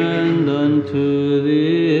ever, and unto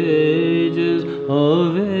the ages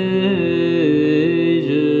of ages.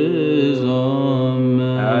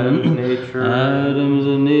 Amen. Adam's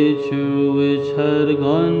nature, which had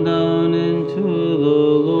gone down into the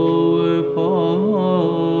lower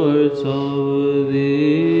parts of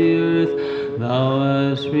the earth, thou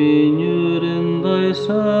hast renewed in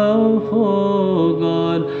thyself, O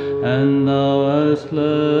God, and thou hast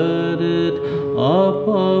led it up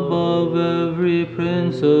above every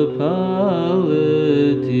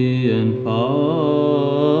principality and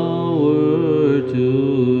power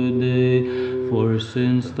today. For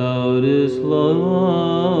since thou didst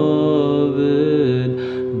love it,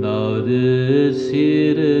 thou didst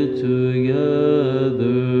seat it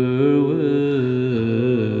together with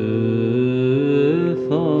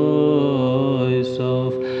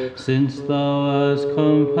thyself. Since thou hast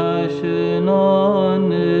compassion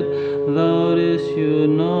on it, thou didst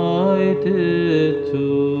unite it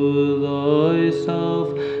to thyself.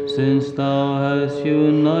 Since thou hast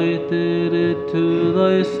united it to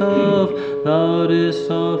thyself, thou didst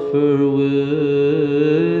suffer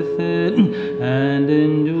with it, and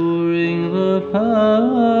enduring the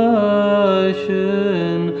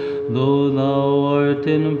passion, though thou art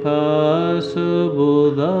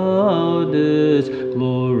impassible, thou didst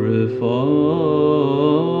glorify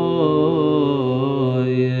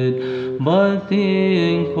it. But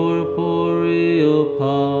the incorporeal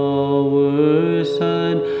power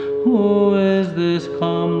said, who is this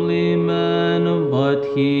comely man? But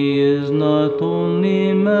he is not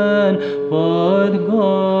only man, but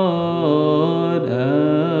God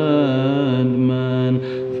and man.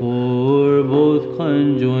 For both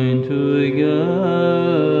conjoined together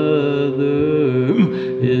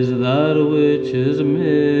is that which is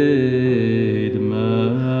made manifest.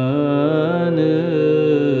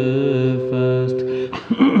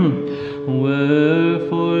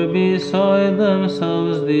 Wherefore beside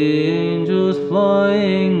themselves the angels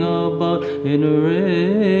flying about in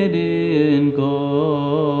radiant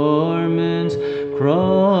garments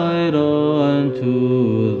cried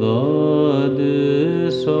unto the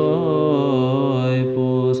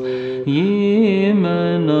disciples, Ye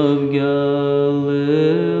men of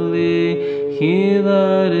Galilee, he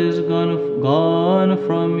that is gone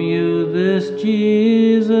from you, this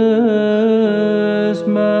Jesus,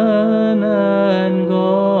 man and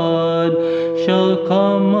God, shall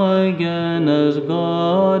come again as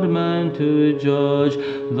God-man to judge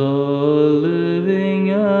the living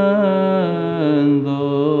and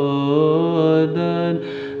the dead.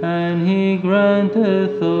 And he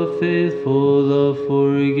granteth the faithful the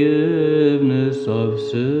forgiveness of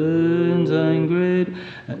sins and great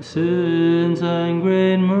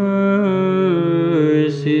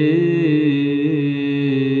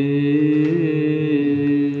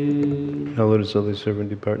mercy. Now let us, O thy servant,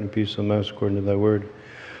 depart in peace, O Master, according to thy word.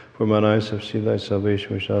 For mine eyes have seen thy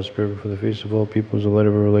salvation, which thou spread before the face of all peoples, a light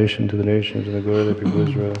of a relation to the nations, and the glory of the people of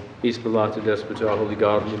Israel. Peace be to despot, holy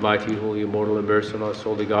God, holy mighty, holy immortal, and mercy on us.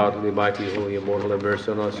 Holy God, holy mighty, holy immortal, and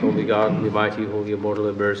mercy on us. Holy God, holy mighty, holy immortal,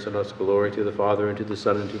 and mercy on us. Glory to the Father, and to the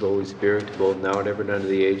Son, and to the Holy Spirit, both now and ever, and unto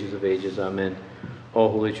the ages of ages. Amen.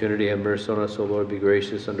 All Holy Trinity, have mercy on us. O Lord, be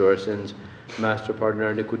gracious unto our sins. Master, pardon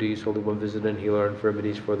our iniquities. Holy One, visit and heal our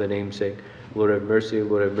infirmities for thy name's sake. Lord, have mercy.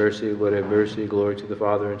 Lord, have mercy. Lord, have mercy. Glory to the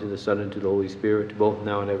Father, and to the Son, and to the Holy Spirit, both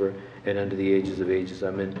now and ever, and unto the ages of ages.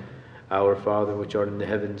 Amen. Our Father, which art in the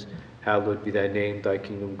heavens, hallowed be thy name. Thy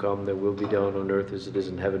kingdom come, thy will be done on earth as it is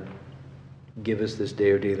in heaven. Give us this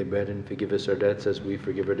day our daily bread, and forgive us our debts as we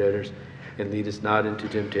forgive our debtors. And lead us not into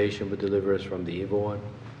temptation, but deliver us from the evil one.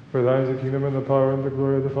 For thine is the kingdom and the power and the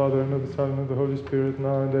glory of the Father and of the Son and of the Holy Spirit,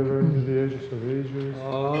 now and ever, and to the ages of ages.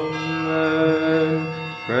 Amen.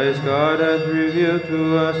 Christ God hath revealed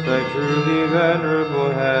to us thy truly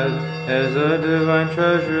venerable head, as a divine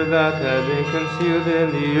treasure that had been concealed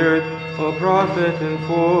in the earth, a prophet and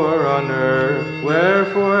forerunner.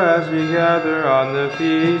 Wherefore, as we gather on the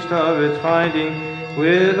feast of its finding,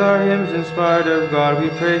 With our hymns inspired of God, we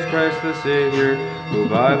praise Christ the Savior, who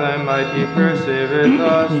by thy mighty prayer saveth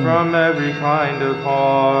us from every kind of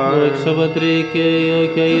harm. Δόξα Πατρί και Υιό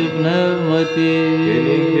και Αγίου Πνεύματι, Και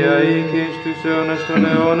νύχια οίκης τους αιώνας των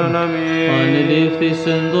αιώνων. Αμήν.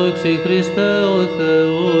 ανελήφθησεν δόξη Χριστέ ο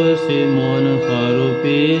Θεός, ημών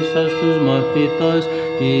χαροποίησας τους μαθητάς,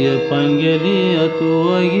 η επαγγελία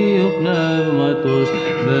του Αγίου Πνεύματος,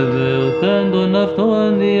 βεβαιωθέντων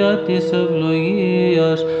αυτόν δια της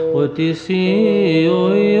ευλογίας, ότι εσύ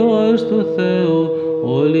ο Υιός του Θεού,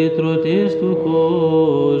 ο λυτρωτής του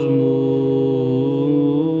κόσμου.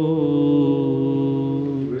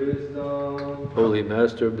 Holy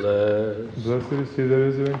Master, bless. Blessed is he that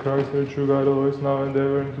is in Christ, our true God, always now and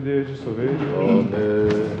ever, into the ages of ages.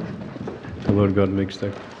 Amen. The Lord God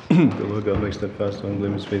makes steadfast and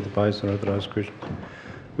blameless faith of pious and Orthodox Christians,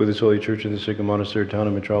 with his holy church in the sacred monastery, town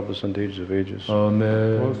and metropolis, unto ages of ages. Amen.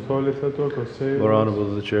 Most holy Theotokos, save Lord, us. honorable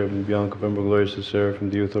to the cherubim, beyond comparable, glorious to Seraphim,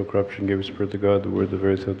 the youth of corruption, gave his spirit to God, the word, the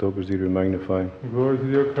very Theotokos, thee to magnify. Glory to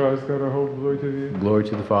thee, O Christ, God, our hope, glory to thee. Glory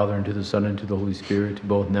to the Father, and to the Son, and to the Holy Spirit,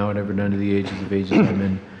 both now and ever, and unto the ages of ages.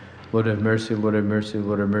 Amen. Lord have mercy, Lord have mercy,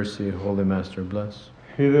 Lord have mercy. Holy Master, bless.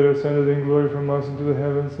 He that ascended in glory from us into the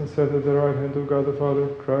heavens and sat at the right hand of God the Father,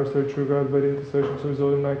 Christ our true God, by the intercessions of his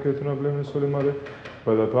holy immaculate and blameless Holy Mother,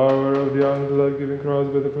 by the power of the honor of the life-giving cross,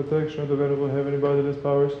 by the protection of the venerable heavenly bodiless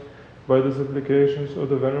powers, by the supplications of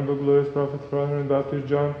the venerable glorious prophet Father and Baptist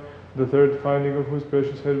John, the third finding of whose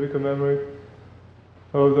precious head we commemorate,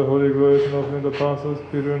 of the holy, glorious, and offering apostles,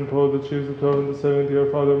 Peter and Paul, the chiefs of 12 and the 70, our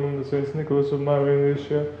Father among the saints, Nicholas of Myra and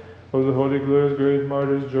Lycia, of the holy, glorious, great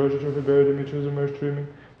martyrs, George of Trophy, Demetrius of Merstreaming,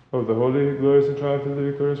 of the holy, glorious, and triumphantly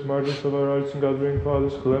victorious martyrs of our arts and God-bearing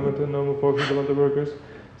fathers, Clement and Noble, Porphyry, the workers,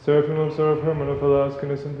 Seraphim of Seraph, Herman of Alaska,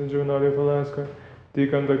 Innocent and Juvenile of Alaska,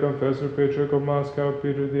 Deacon the Confessor, Patriarch of Moscow,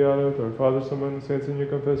 Peter the Adult, our fathers among the saints and new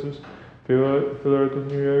confessors, Philaret of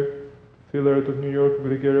New York,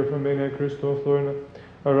 Brigaria of Romania, Christo of Florina,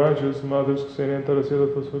 our righteous mothers, Xenia and Tarasila,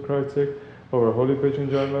 for Christ's sake, of our holy patron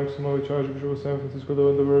John Maximovic, Archbishop of San Francisco, the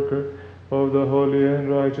Wonder Worker, of the holy and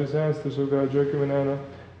righteous ancestors of God, Joachim and Anna,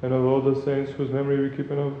 and of all the saints whose memory we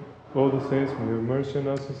keep, and of all the saints, may have mercy on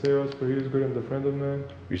us and save us, for he is good and the friend of man.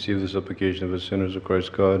 Receive the supplication of the sinners of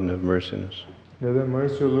Christ God, and have mercy on us. Let thy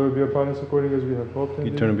mercy, O Lord, be upon us according as we have hoped in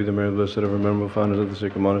thee. Eternal be the memory, blessed, ever memorable founders of the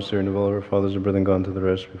sacred monastery, and of all of our fathers and brethren gone to the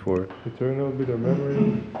rest before it. Eternal be the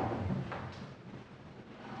memory.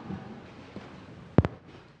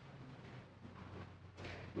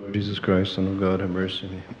 Lord Jesus Christ, Son of God, have mercy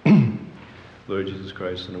on me. Lord Jesus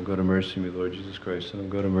Christ, Son of God, have mercy on me. Lord Jesus Christ, Son of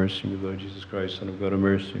God, have mercy on me. Lord Jesus Christ, Son of God, have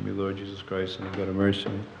mercy on me. Lord Jesus Christ, Son of God, have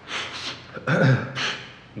mercy on me. Lord Jesus Christ, Son of God, have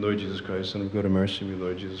mercy on me. Lord Jesus Christ, Son of God, have mercy on me.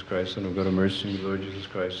 Lord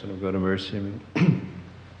Jesus Christ, Son of God, have mercy on me.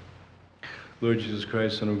 Lord Jesus Christ,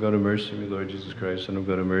 Son of God, have mercy on me. Lord Jesus Christ, Son of God, have mercy on me. Lord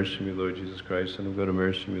Jesus Christ, Son of God, have mercy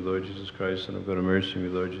on me. Lord Jesus Christ, Son of God, have mercy on me. Lord Jesus Christ, Son of God, have mercy on me. Lord Jesus Christ, Son of God, have mercy on me. Lord Jesus Christ, Son of God, have mercy on me. Lord Jesus Christ, Son of God, have mercy on me. Lord Jesus Christ, Son of God, have mercy on me. Lord Jesus Christ, Son of God, have mercy on me. Lord Jesus Christ, Son of God, have mercy on me. Lord Jesus Christ, Son of God, have mercy on me. Lord Jesus Christ, Son of God, have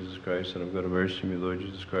mercy on me. Lord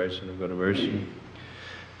Jesus Christ, Son of God, have mercy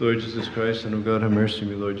on me. Lord Jesus Christ, Son of God, have mercy on me. Lord Jesus Christ, Son of God, have mercy on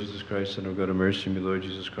me. Lord Jesus Christ, Son of God, have mercy on me. Lord Jesus Christ, Son of God, have mercy on me. Lord Jesus Christ, Son of God, have mercy on me. Lord Jesus Christ, Son of God, have mercy on me. Lord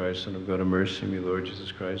Jesus Christ, Son of God, have mercy on me. Lord Jesus Christ, Son of God, have mercy on me. Lord Jesus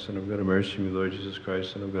Christ,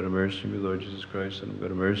 Son of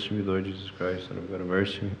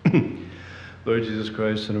God,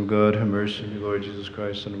 have mercy on me. Lord Jesus Christ, Son of God, have mercy on me. Lord Jesus Christ, Son of God, have mercy on me. Lord Jesus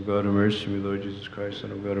Christ, Son of God, have mercy on me. Lord Jesus Christ,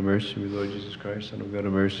 Son of God, have mercy on me. Lord Jesus Christ, Son of God, have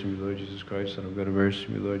mercy on me.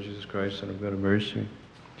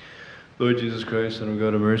 Lord Jesus Christ, Son of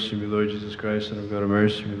God, have mercy on me. Lord Jesus Christ, Son of God, have mercy on me. Lord Jesus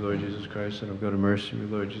Christ, Son of God, have mercy on me.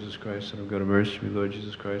 Lord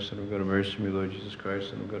Jesus Christ, Son of God, have mercy on me. Lord Jesus Christ, Son of God, have mercy on me. Lord Jesus Christ, Son of God,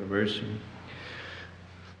 have mercy on me.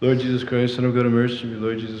 Lord Jesus Christ, Son of God, have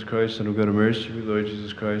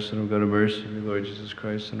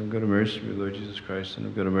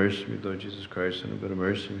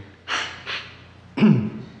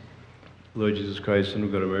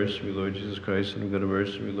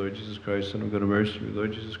mercy on me. Lord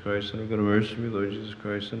Jesus Christ, Son of God, have mercy on me. Lord Jesus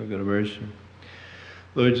Christ, Son of God, have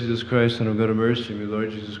mercy on me. Lord Jesus Christ, Son of God, have mercy on me. Lord Jesus Christ, Son of God, have mercy on me.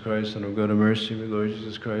 Lord Jesus Christ, Son of God,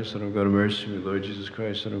 have mercy on me. Lord Jesus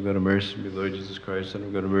Christ, Son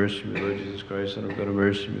of God, have mercy on me. Lord Jesus Christ, Son of God, have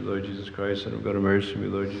mercy on me. Lord Jesus Christ, Son of God, have mercy on me. Lord Jesus Christ, Son of God, have mercy on me.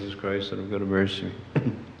 Lord Jesus Christ, Son of God, have mercy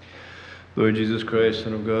on me. Lord Jesus Christ,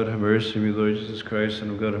 Son of God, have mercy on me. Lord Jesus Christ,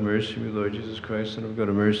 Son of God, have mercy on me. Lord Jesus Christ, Son of God,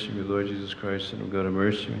 have mercy on me. Lord Jesus Christ, Son of God, have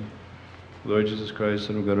mercy on me. Lord Jesus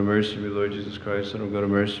Christ, Son of God, have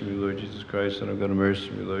mercy on me. Lord Jesus Christ, Son of God, have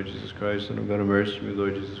mercy on me. Lord Jesus Christ, Son of God, have mercy on me. Lord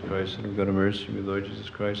Jesus Christ, Son of God, have mercy on me. Lord Jesus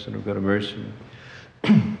Christ, Son of God, have mercy on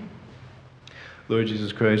me. Lord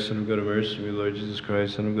Jesus Christ, Son of God, have mercy on me. Lord Jesus Christ,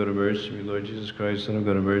 Son of God, have mercy on me. Lord Jesus Christ, Son of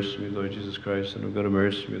God, have mercy on me. Lord Jesus Christ, Son of God, have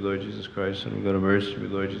mercy on me. Lord Jesus Christ, Son of God, have mercy on me.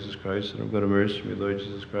 Lord Jesus Christ, Son of God, have mercy on me. Lord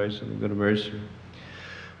Jesus Christ, Son of God, have mercy on me.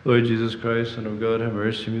 Lord Jesus Christ, Son of God, have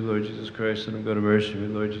mercy on me. Lord Jesus Christ, Son of God, have mercy on me.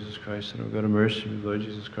 Lord Jesus Christ, Son of God, have mercy on me. Lord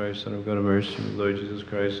Jesus Christ, Son of God, have mercy on me. Lord Jesus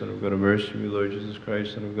Christ, Son of God, have mercy on me. Lord Jesus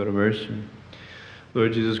Christ, Son of God, have mercy on me.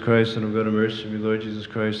 Lord Jesus Christ, Son of God, have mercy on me. Lord Jesus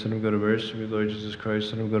Christ, Son of God, have mercy on me. Lord Jesus Christ,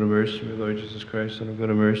 Son of God, have mercy on me. Lord Jesus Christ, Son of God, have mercy on me. Lord Jesus Christ, Son of God,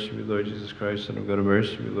 have mercy on me. Lord Jesus Christ, Son of God, have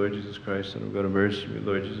mercy on me. Lord Jesus Christ, Son of God, have mercy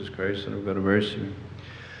on me.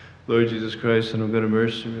 Lord Jesus Christ, Son of God, have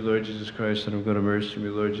mercy on me. Lord Jesus Christ, Son of God, have mercy on me. Lord Jesus Christ, Son of God, have mercy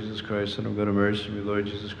on me. Lord Jesus Christ, Son of God, have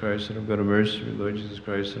mercy on me. Lord Jesus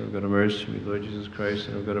Christ, Son of God, have mercy on me. Lord Jesus Christ,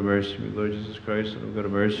 Son of God, have mercy on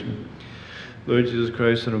me. Lord Jesus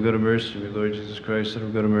Christ, Son of God, have mercy on me. Lord Jesus Christ, Son of God,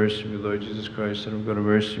 have mercy on me.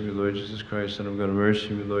 Lord Jesus Christ, Son of God, have mercy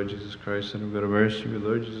on me. Lord Jesus Christ, Son of God, have mercy on me.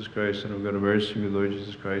 Lord Jesus Christ, Son of God, have mercy on me. Lord Jesus Christ, Son of God, have mercy on me. Lord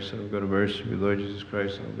Jesus Christ, Son of God, have mercy on me. Lord Jesus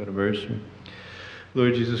Christ, Son of God, have mercy on me.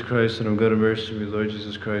 Lord Jesus Christ, Son of God, have mercy on me. Lord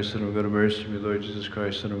Jesus Christ, Son of God, have mercy on me. Lord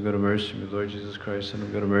Jesus Christ,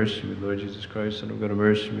 Son of God, have mercy on me. Lord Jesus Christ, Son of God, have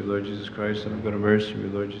mercy on me. Lord Jesus Christ, Son of God, have mercy on me.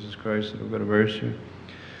 Lord Jesus Christ, Son of God, have mercy on me.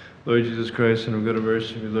 Lord Jesus Christ, Son of God, have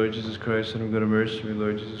mercy on me. Lord Jesus Christ, Son of God, have mercy on me. Lord Jesus Christ,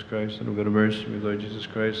 Son of God, have mercy on me. Lord Jesus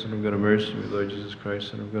Christ, Son of God, have mercy on me. Lord Jesus Christ, Son of God, have mercy on me. Lord Jesus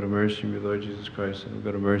Christ, Son of God, have mercy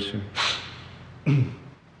on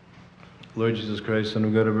me. Lord Jesus Christ, Son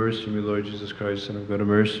of God, have mercy on me. Lord Jesus Christ, Son of God, have mercy on me. Lord Jesus Christ, Son of God, have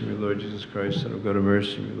mercy on me. Lord Jesus Christ, Son of God, have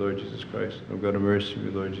mercy on me. Lord Jesus Christ, Son of God, have mercy on me.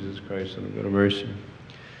 Lord Jesus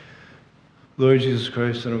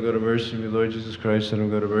Christ, Son of God, have mercy on me. Lord Jesus Christ, Son of God, have mercy on me. Lord Jesus Christ,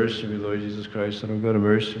 Son of God, have mercy on me. Lord Jesus Christ, Son of God, have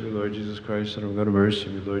mercy on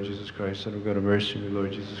me. Lord Jesus Christ, Son of God, have mercy on me.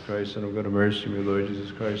 Lord Jesus Christ, Son of God, have mercy on me. Lord Jesus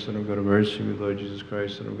Christ, Son of God, have mercy on me. Lord Jesus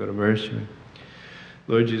Christ, Son of God, have mercy on me.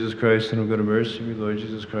 Lord Jesus Christ, Son of God, have mercy on me. Lord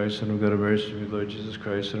Jesus Christ, Son of God, have mercy on me. Lord Jesus Christ, Son of God, have mercy on me. Lord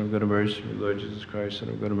Jesus Christ, Son of God, have mercy on me. Lord Jesus Christ, Son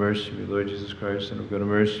of God, have mercy on me. Lord Jesus Christ, Son of God, have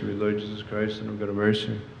mercy on me.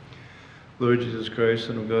 Lord Jesus Christ, Son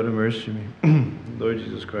of God, have mercy on me. Lord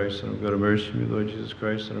Jesus Christ, Son of God, have mercy on me. Lord Jesus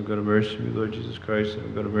Christ, Son of God, have mercy on me. Lord Jesus Christ, Son of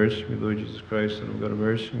God, have mercy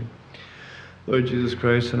on me. Lord Jesus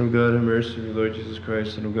Christ, Son of God, have mercy on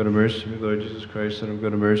me. Lord Jesus Christ, Son of God, have mercy on me. Lord Jesus Christ, Son of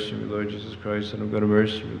God, have mercy on me. Lord Jesus Christ, Son of God, have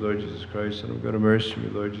mercy on me. Lord Jesus Christ, Son of God, have mercy on me.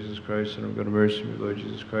 Lord Jesus Christ, Son of God, have mercy on me. Lord Jesus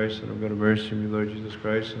Christ, Son of God, have mercy on me. Lord Jesus Christ, Son of God, have mercy on me. Lord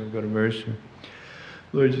Jesus Christ,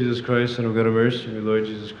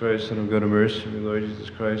 Son of God, have mercy on me. Lord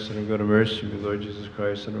Jesus Christ, Son of God, have mercy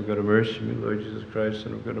on me. Lord Jesus Christ,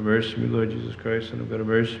 Son of God, have mercy on me. Lord Jesus Christ, Son of God, have mercy on me. Lord Jesus Christ, Son of God, have mercy on me. Lord Jesus Christ, Son of God, have mercy on me. Lord Jesus Christ, Son of God, have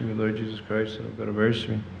mercy on me. Lord Jesus Christ, Son of God, have mercy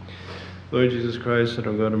on me. Lord Jesus Christ, Son of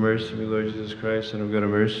God, have mercy on me. Lord Jesus Christ, Son of God, have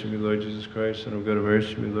mercy on me. Lord Jesus Christ, Son of God, have mercy on me. Lord Jesus Christ, Son of God,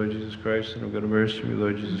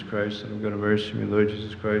 have mercy on me. Lord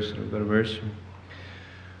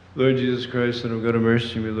Jesus Christ, Son of God, have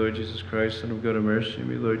mercy on me. Lord Jesus Christ, Son of God, have mercy on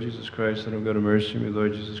me. Lord Jesus Christ, Son of God, have mercy on me.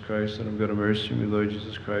 Lord Jesus Christ, Son of God, have mercy on me. Lord Jesus Christ, Son of God, have mercy on me. Lord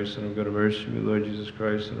Jesus Christ, Son of God, have mercy on me. Lord Jesus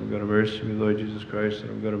Christ, Son of God,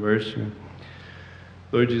 have mercy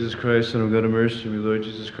on me. Lord Jesus Christ, Son of God, have mercy on me. Lord Jesus Christ, Son of God, have mercy on me. Lord Jesus Christ, Son of God, have mercy on me. Lord Jesus Christ, Son of God, have mercy on me. Lord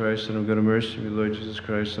Jesus Christ, Son of God, have mercy on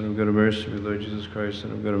me.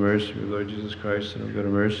 Lord Jesus Christ, Son of God, have mercy on me. Lord Jesus Christ, Son of God, have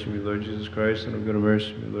mercy on me. Lord Jesus Christ, Son of God, have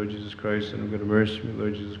mercy on me. Lord Jesus Christ, Son of God, have mercy on me.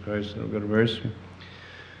 Lord Jesus Christ, Son of God, have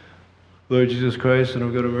mercy on me. Lord Jesus Christ, Son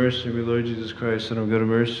of God, have mercy on me. Lord Jesus Christ, Son of God, have mercy on me. Lord Jesus Christ, Son of God, have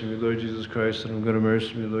mercy on me. Lord Jesus Christ, Son of God, have mercy on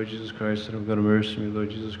me. Lord Jesus Christ, Son of God, have mercy on me. Lord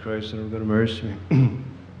Jesus Christ, Son of God, have mercy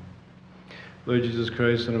on me. Lord Jesus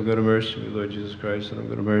Christ, Son of God, have mercy on me. Lord Jesus Christ, Son of God, have mercy on me. Lord Jesus Christ, Son of God, have mercy on me. Lord Jesus Christ, Son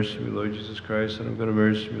of God, have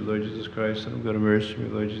mercy on me. Lord Jesus Christ, Son of God, have mercy on me.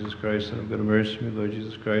 Lord Jesus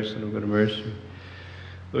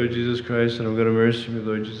Christ, Son of God, have mercy on me. Lord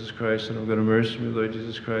Jesus Christ, Son of God, have mercy on me. Lord Jesus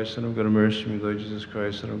Christ, Son of God, have mercy on me. Lord Jesus Christ, Son of God, have mercy on me. Lord Jesus Christ, Son of God,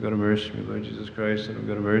 have mercy on me.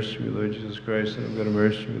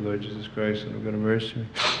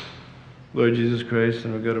 Lord Jesus Christ,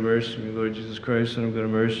 Son of God, have mercy on me. Lord Jesus Christ, Son of God, have mercy on me. Lord Jesus Christ, Son of God,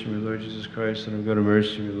 have mercy on me. Lord Jesus Christ, Son of God, have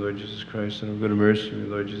mercy on me. Lord Jesus Christ, Son of God, have mercy on me.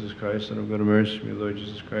 Lord Jesus Christ, Son of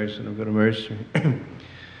God, have mercy on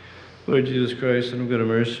me. Lord Jesus Christ, Son of God, have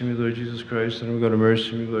mercy on me. Lord Jesus Christ, Son of God, have mercy on me. Lord Jesus Christ, Son of God, have mercy on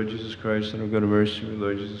me. Lord Jesus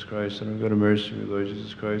Christ,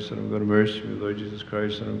 Son of God, have mercy on me. Lord Jesus Christ, Son of God, have mercy on me. Lord Jesus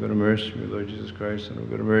Christ, Son of God, have mercy on me. Lord Jesus Christ, Son of God, have mercy on me. Lord Jesus Christ, Son of God, have mercy on me. Lord Jesus Christ, Son of God, have mercy on me. Lord Jesus Christ, Son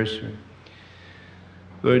of God, have mercy on me.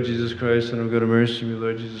 Lord Jesus Christ, Son of God, have mercy on me. Lord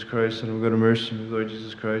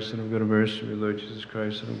Jesus Christ, Son of God, have mercy on me. Lord Jesus Christ, Son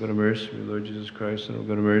of God, have mercy on me. Lord Jesus Christ, Son of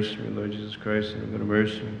God, have mercy on me. Lord Jesus Christ, Son of God, have mercy on me. Lord Jesus Christ,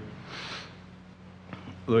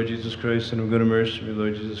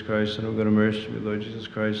 Son of God, have mercy on me. Lord Jesus Christ,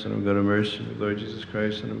 Son of God, have mercy on me. Lord Jesus Christ, Son of God, have mercy on me. Lord Jesus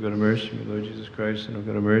Christ, Son of God, have mercy on me. Lord Jesus Christ, Son of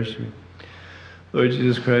God, have mercy on me. Lord Jesus Christ, Son of God, have mercy on me. Lord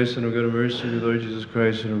Jesus Christ, Son of God, have mercy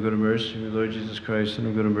on me. Lord Jesus Christ, Son of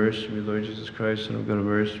God, have mercy on me. Lord Jesus Christ, Son of God, have mercy on me. Lord Jesus Christ, Son of God, have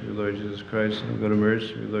mercy on me. Lord Jesus Christ, Son of God, have mercy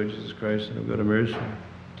on me. Lord Jesus Christ, Son of God, have mercy on me. Lord Jesus Christ, Son of God, have mercy on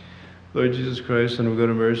me. Lord Jesus Christ, Son of God,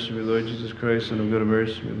 have mercy on me. Lord Jesus Christ, Son of God, have mercy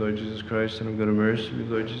on me. Lord Jesus Christ, Son of God, have mercy on me.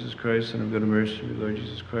 Lord Jesus Christ, Son of God, have mercy on me. Lord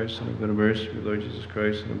Jesus Christ, Son of God, have mercy on me. Lord Jesus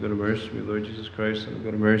Christ, Son of God, have mercy on me. Lord Jesus Christ, Son of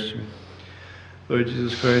God, have mercy on me. Lord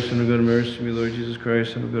Jesus Christ, Son of God, have mercy on me. Lord Jesus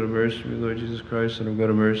Christ, Son of God, have mercy on me. Lord Jesus Christ, Son of God,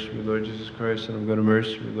 have mercy on me. Lord Jesus Christ, Son of God, have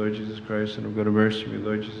mercy on me. Lord Jesus Christ, Son of God, have mercy on me.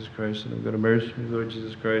 Lord Jesus Christ, Son of God, have mercy on me. Lord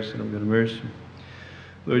Jesus Christ, Son of God, have mercy on me.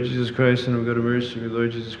 Lord Jesus Christ, Son of God, have mercy on me.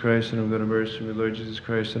 Lord Jesus Christ, Son of God, have mercy on me. Lord Jesus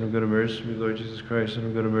Christ, Son of God, have mercy on me. Lord Jesus Christ, Son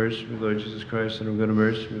of God, have mercy on me. Lord Jesus Christ, Son of God, have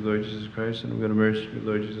mercy on me. Lord Jesus Christ, Son of God, have mercy on me.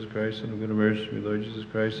 Lord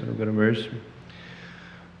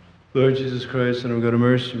Jesus Christ, Son of God, have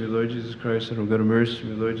mercy on me. Lord Jesus Christ, Son of God, have mercy on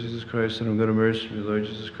me. Lord Jesus Christ, Son of God, have mercy on me. Lord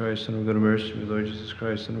Jesus Christ, Son of God, have mercy on me. Lord Jesus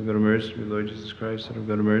Christ, Son of God, have mercy on me. Lord Jesus Christ, Son of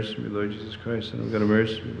God, have mercy on me. Lord Jesus Christ, Son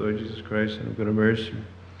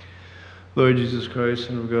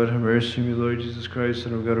of God, have mercy on me. Lord Jesus Christ,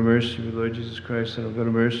 Son of God, have mercy on me. Lord Jesus Christ, Son of God, have mercy on me. Lord Jesus Christ, Son of God,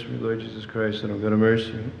 have mercy on me. Lord Jesus Christ, Son of God, have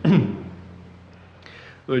mercy on me.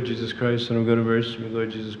 Lord Jesus Christ, Son of God, have mercy on me.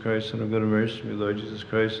 Lord Jesus Christ,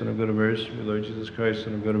 Son of God, have mercy on me. Lord Jesus Christ,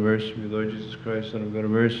 Son of God, have mercy on me. Lord Jesus Christ, Son of God, have mercy on me. Lord Jesus Christ, Son of God, have mercy on me.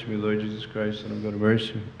 Lord Jesus Christ, Son of God, have mercy on me.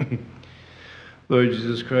 Lord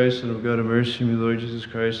Jesus Christ, Son of God, have mercy on me. Lord Jesus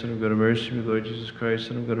Christ, Son of God, have mercy on me. Lord Jesus Christ, Son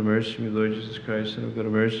of God, have mercy on me. Lord Jesus Christ, Son of God,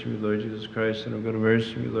 have mercy on me. Lord Jesus Christ, Son of God, have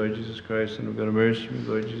mercy on me. Lord Jesus Christ, Son of God, have mercy on me. Lord Jesus Christ, Son of God, have mercy on me.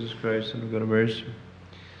 Lord Jesus Christ,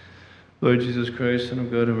 Son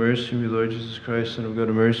of God, have mercy on me. Lord Jesus Christ, Son of God, have mercy on me. Lord Jesus Christ, Son of God,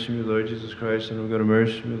 have mercy on me. Lord Jesus Christ, Son of God, have mercy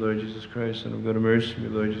on me. Lord Jesus Christ, Son of God, have mercy on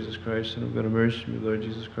me. Lord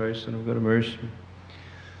Jesus Christ, Son of God, have mercy on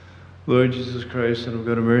me. Lord Jesus Christ, Son of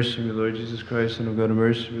God, have mercy on me. Lord Jesus Christ, Son of God, have mercy on me. Lord Jesus Christ, Son of God, have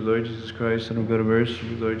mercy on me. Lord Jesus Christ, Son of God,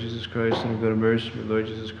 have mercy on me. Lord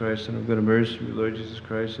Jesus Christ, Son of God, have mercy on me. Lord Jesus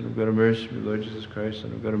Christ, Son of God, have mercy on me. Lord Jesus Christ, Son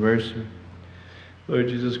of God, have mercy on me. Lord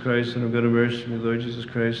Jesus Christ, Son of God, have mercy on me. Lord Jesus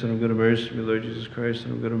Christ, Son of God,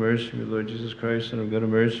 have mercy on me. Lord Jesus Christ, Son of God, have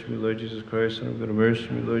mercy on me. Lord Jesus Christ, Son of God, have mercy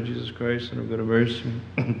on me. Lord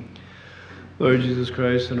Jesus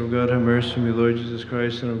Christ, Son of God, have mercy on me. Lord Jesus Christ, Son of God, have mercy on me. Lord Jesus Christ, Son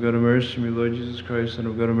of God, have mercy on me. Lord Jesus Christ, Son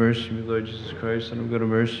of God, have mercy on me. Lord Jesus Christ, Son of God,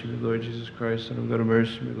 have mercy on me. Lord Jesus Christ, Son of God, have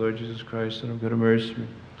mercy on me.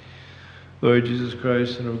 Lord Jesus Christ,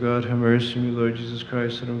 Son of God, have mercy on me. Lord Jesus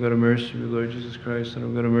Christ, Son of God, have mercy on me. Lord Jesus Christ, Son of God, have mercy on me. Lord Jesus Christ, Son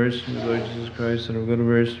of God, have mercy on me. Lord Jesus Christ, Son of God, have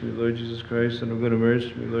mercy on me. Lord Jesus Christ, Son of God, have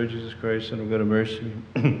mercy on me. Lord Jesus Christ, Son of God, have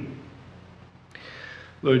mercy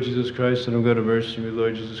on me. Lord Jesus Christ, Son of God, have mercy on me.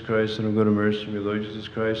 Lord Jesus Christ, Son of God, have mercy on me. Lord Jesus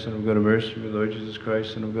Christ, Son of God, have mercy on me. Lord Jesus Christ,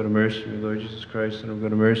 Son of God, have mercy on me.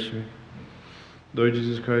 Lord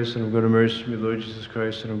Jesus Christ, Son of God, have mercy on me. Lord Jesus Christ, Son of God, have mercy on me. Lord Jesus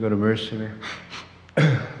Christ, Son of God, have mercy on me.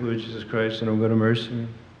 Lord Jesus Christ, Son of God, have mercy on me.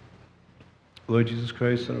 Lord Jesus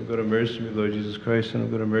Christ, Son of God, have mercy on me. Lord Jesus Christ, Son of God, have mercy on me. Lord Jesus Christ, Son of God, have mercy on me. Lord Jesus Christ, Son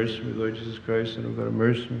of God, have mercy on me. Lord Jesus Christ, Son of God, have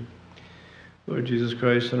mercy on me. Lord Jesus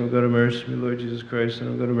Christ, Son of God, have mercy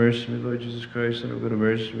on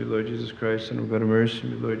me. Lord Jesus Christ, Son of God, have mercy on me. Lord Jesus Christ, Son of God, have mercy on me. Lord Jesus Christ, Son of God, have mercy on me. Lord Jesus Christ, Son of God, have mercy on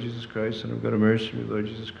me. Lord Jesus Christ,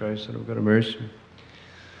 Son of God,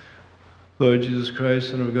 have mercy on me. Lord Jesus Christ,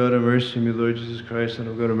 Son of God, have mercy on me. Lord Jesus Christ, Son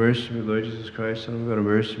of God, have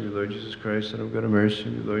mercy on me. Lord Jesus Christ, Son of God, have mercy on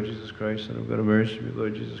me. Lord Jesus Christ, Son of God, have mercy on me.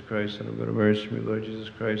 Lord Jesus Christ, Son of God, have mercy on me. Lord Jesus Christ, Son of God, have mercy on me. Lord Jesus Christ, Son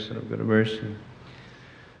of God, have mercy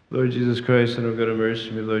on me. Lord Jesus Christ, Son of God, have mercy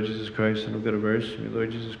on me. Lord Jesus Christ, Son of God, have mercy on me. Lord Jesus Christ, Son of God, have mercy on me. Lord Jesus Christ, Son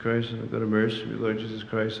of God, have mercy on me. Lord Jesus Christ, Son of God, have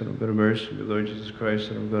mercy on me. Lord Jesus Christ,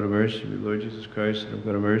 Son of God, have mercy on me. Lord Jesus Christ, Son of God,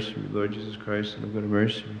 have mercy on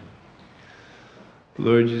me.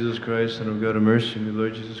 Lord Jesus Christ, Son of God, have mercy on me. Lord Jesus Christ, Son of God, have mercy on me. Lord Jesus Christ, Son of God, have mercy on me.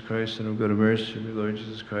 Lord Jesus Christ, Son of God, have mercy on me. Lord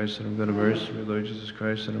Jesus Christ, Son of God, have mercy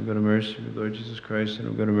on me.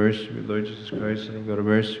 Lord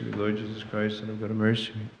Jesus Christ,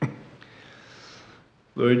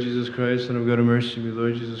 Son of God, have mercy on me. Lord Jesus Christ, Son of God, have mercy on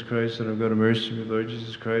me. Lord Jesus Christ, Son of God, have mercy on me. Lord Jesus Christ, Son of God, have mercy on me. Lord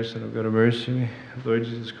Jesus Christ, Son of God, have mercy on me. Lord Jesus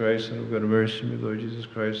Christ, Son of God, have mercy on me. Lord Jesus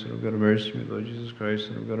Christ, Son of God, have mercy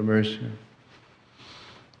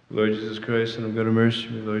on me. Lord Jesus Christ, Son of God, have mercy on me. Lord Jesus Christ, Son of God, have mercy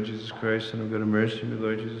on me. Lord Jesus Christ, Son of God, have mercy on me.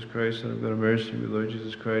 Lord Jesus Christ, Son of God, have mercy on me. Lord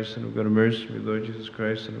Jesus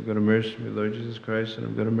Christ, Son of God, have mercy on me. Lord Jesus Christ, Son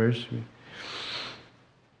of God, have mercy on me. Lord Jesus Christ, Son of God, have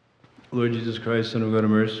mercy on me. Lord Jesus Christ, Son of God, have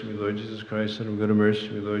mercy on me. Lord Jesus Christ, Son of God, have mercy on me.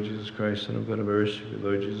 Lord Jesus Christ, Son of God, have mercy on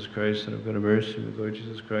me. Lord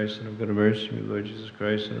Jesus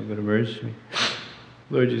Christ, Son of God, have mercy on me.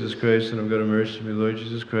 Lord Jesus Christ, Son of God, have mercy on me. Lord Jesus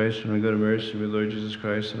Christ, Son of God, have mercy on me. Lord Jesus Christ, Son of God, have mercy on me. Lord Jesus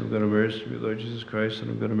Christ, Son of God, have mercy on me. Lord Jesus Christ, Son of God, have mercy on me. Lord Jesus Christ, Son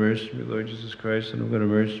of God, have mercy on me. Lord Jesus Christ, Son of God,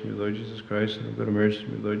 have mercy on me. Lord Jesus Christ, Son of God, have mercy on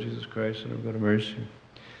me. Lord Jesus Christ, Son of God, have mercy on me.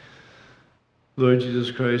 Lord Jesus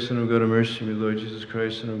Christ, Son of God, have mercy on me. Lord Jesus Christ, Son of God, have mercy on me. Lord Jesus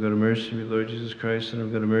Christ, Son of God, have mercy on me. Lord Jesus Christ, Son of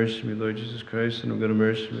God, have mercy on me. Lord Jesus Christ, Son of God, have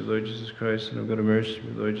mercy on me. Lord Jesus Christ, Son of God, have mercy on me.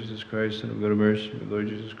 Lord Jesus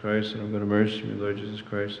Christ, Son of God, have mercy on me. Lord Jesus Christ, Son of God, have mercy on me. Lord Jesus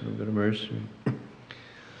Christ, Son of God, have mercy on me.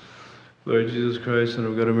 Lord Jesus Christ, Son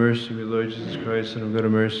of God, have mercy on me. Lord Jesus Christ, Son of God, have mercy on me. Lord Jesus Christ, Son of God,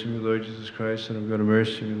 have mercy on me. Lord Jesus Christ, Son of God, have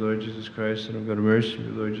mercy on me. Lord Jesus Christ, Son of God, have mercy on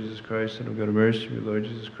me. Lord Jesus Christ, Son of God, have mercy on me. Lord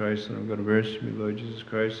Jesus Christ, Son of God, have mercy on me. Lord Jesus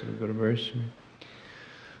Christ, Son of God, have mercy on me.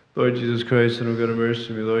 Lord Jesus Christ, Son of God, have mercy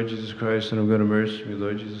on me. Lord Jesus Christ, Son of God, have mercy on me.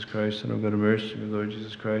 Lord Jesus Christ, Son of God, have mercy on me. Lord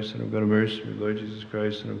Jesus Christ, Son of God, have mercy on me. Lord Jesus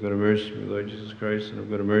Christ, Son of God, have mercy on me. Lord Jesus Christ, Son of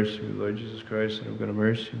God, have mercy on me. Lord Jesus Christ, Son of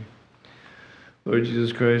God,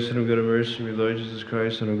 have mercy on me. Lord Jesus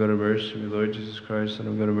Christ, Son of God, have mercy on me. Lord Jesus Christ,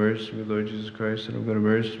 Son of God, have mercy on me. Lord Jesus Christ, Son of God, have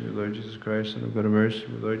mercy on me. Lord Jesus Christ, Son of God, have mercy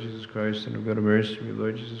on me. Lord Jesus Christ, Son of God, have mercy on me.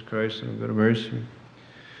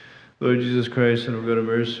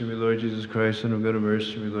 Lord Jesus Christ, Son of God, have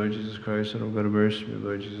mercy on me. Lord Jesus Christ, Son of God, have mercy on me.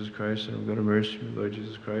 Lord Jesus Christ, Son of God, have mercy on me. Lord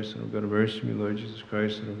Jesus Christ, Son of God, have mercy on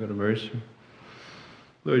me. Lord Jesus Christ, Son of God, have mercy on me. Lord Jesus Christ, Son of God, have mercy on me.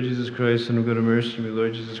 Lord Jesus Christ, Son of God, have mercy on me.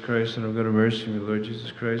 Lord Jesus Christ, Son of God, have mercy on me. Lord Jesus Christ, Son of God, have mercy on me. Lord Jesus Christ, Son of God, have mercy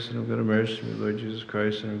on me. Lord Jesus Christ, Son of God, have mercy on me. Lord Jesus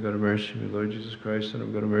Christ, Son of God, have mercy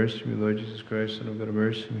on me. Lord Jesus Christ, Son of God, have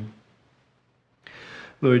mercy on me. Lord Jesus Christ, Son of God, have mercy on me.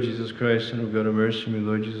 Lord Jesus Christ, Son of God, have mercy on me.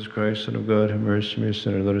 Lord Jesus Christ, Son of God, have mercy on me, a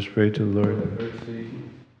sinner. Let us pray to the Lord.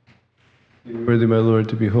 Worthy, my Lord,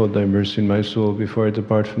 to behold thy mercy in my soul before I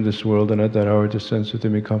depart from this world, and at that hour dispense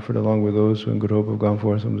within me comfort along with those who in good hope have gone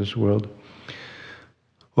forth from this world.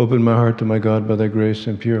 Open my heart to my God by thy grace,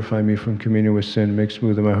 and purify me from communion with sin. Make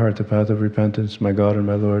smooth in my heart the path of repentance, my God and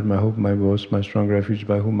my Lord, my hope, my boast, my strong refuge,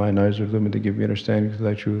 by whom mine eyes are illumined to give me understanding to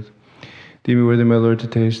thy truth. Deem me worthy, my Lord, to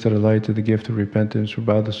taste at a light to the gift of repentance, for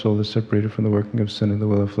by the soul is separated from the working of sin and the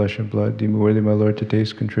will of flesh and blood. Deem me worthy, my Lord, to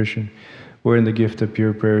taste contrition, wherein the gift of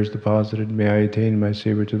pure prayer is deposited. May I attain, my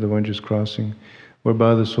Savior, to the wondrous crossing,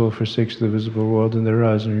 whereby the soul forsakes the visible world, and there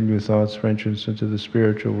arise in new thoughts for entrance into the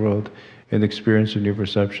spiritual world, and the experience of new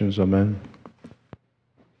perceptions. Amen.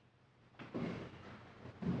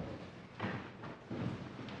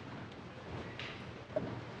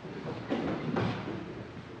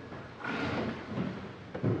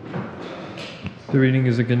 The reading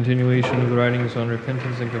is a continuation of the writings on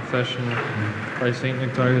repentance and confession by Saint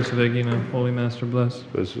Nectarius of Egina. Holy Master, bless.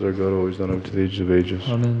 Blessed is our God, always done up to the ages of ages.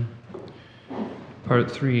 Amen.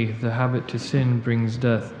 Part 3. The habit to sin brings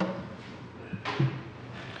death.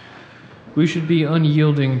 We should be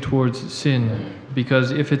unyielding towards sin,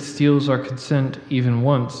 because if it steals our consent even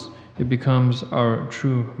once, it becomes our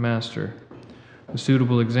true master. A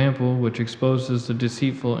suitable example, which exposes the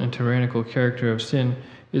deceitful and tyrannical character of sin,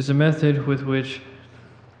 is the method with which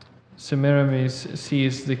Semiramis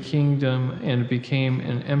seized the kingdom and became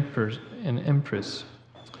an empress.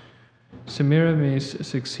 Semiramis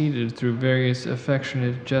succeeded through various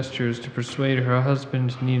affectionate gestures to persuade her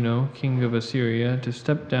husband Nino, king of Assyria, to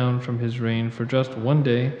step down from his reign for just one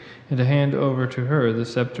day and to hand over to her the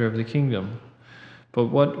scepter of the kingdom. But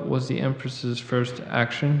what was the empress's first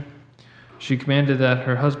action? She commanded that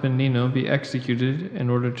her husband Nino be executed in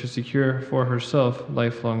order to secure for herself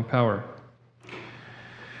lifelong power.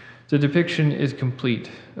 The depiction is complete,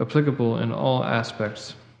 applicable in all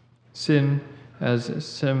aspects. Sin, as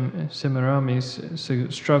Semiramis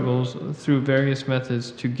struggles through various methods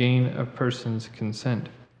to gain a person's consent.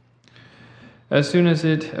 As soon as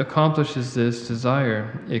it accomplishes this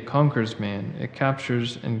desire, it conquers man, it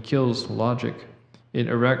captures and kills logic. It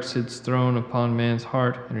erects its throne upon man's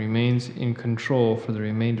heart and remains in control for the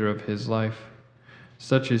remainder of his life.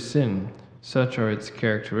 Such is sin, such are its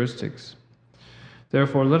characteristics.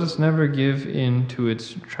 Therefore, let us never give in to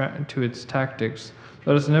its tactics.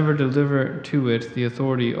 Let us never deliver to it the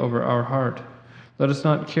authority over our heart. Let us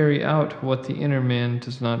not carry out what the inner man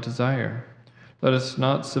does not desire. Let us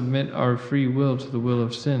not submit our free will to the will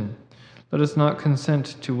of sin. Let us not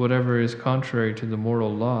consent to whatever is contrary to the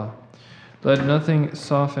moral law. Let nothing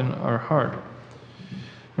soften our heart.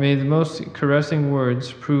 May the most caressing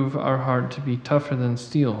words prove our heart to be tougher than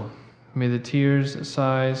steel. May the tears,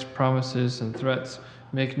 sighs, promises, and threats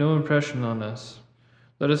make no impression on us.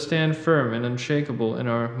 Let us stand firm and unshakable in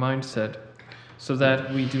our mindset, so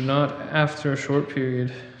that we do not, after a short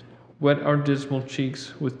period, wet our dismal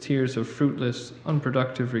cheeks with tears of fruitless,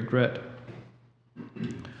 unproductive regret.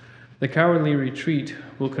 The cowardly retreat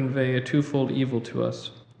will convey a twofold evil to us.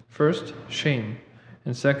 First, shame,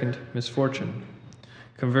 and second, misfortune.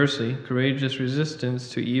 Conversely, courageous resistance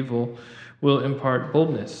to evil will impart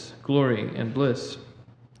boldness, glory, and bliss.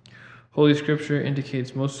 Holy Scripture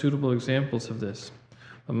indicates most suitable examples of this.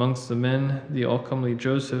 Amongst the men, the all-comely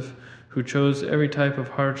Joseph, who chose every type of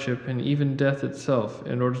hardship and even death itself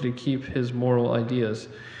in order to keep his moral ideas,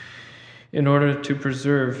 in order to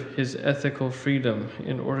preserve his ethical freedom,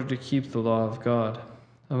 in order to keep the law of God.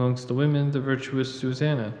 Amongst the women, the virtuous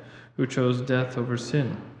Susanna, who chose death over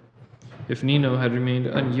sin. If Nino had remained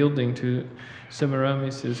unyielding to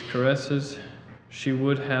Semiramis' caresses, she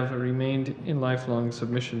would have remained in lifelong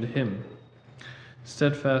submission to him.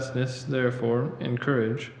 Steadfastness, therefore, and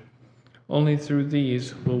courage. Only through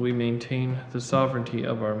these will we maintain the sovereignty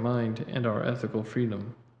of our mind and our ethical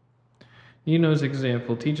freedom. Nino's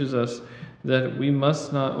example teaches us that we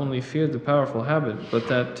must not only fear the powerful habit, but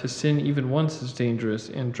that to sin even once is dangerous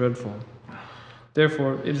and dreadful.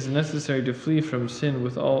 Therefore, it is necessary to flee from sin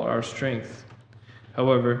with all our strength.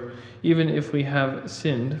 However, even if we have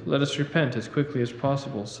sinned, let us repent as quickly as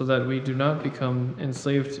possible, so that we do not become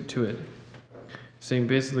enslaved to it. St.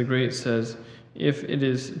 Basil the Great says, "If it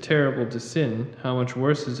is terrible to sin, how much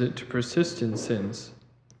worse is it to persist in sins?"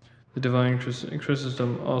 The Divine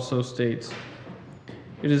Chrysostom also states,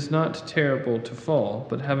 "It is not terrible to fall,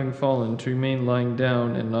 but having fallen, to remain lying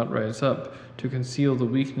down and not rise up, to conceal the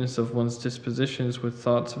weakness of one's dispositions with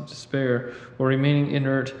thoughts of despair, or remaining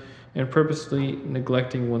inert and purposely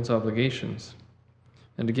neglecting one's obligations."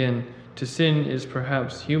 And again, to sin is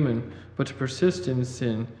perhaps human, but to persist in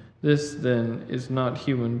sin, this then is not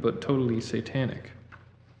human but totally satanic.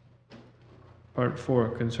 Part 4,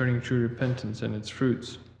 concerning true repentance and its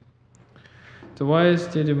fruits. The wise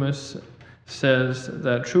Didymus says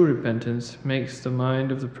that true repentance makes the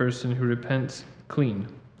mind of the person who repents clean.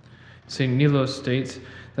 St. Nilos states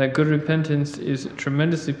that good repentance is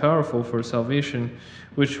tremendously powerful for salvation,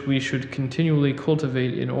 which we should continually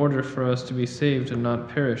cultivate in order for us to be saved and not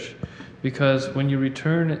perish. Because when you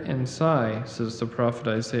return and sigh, says the prophet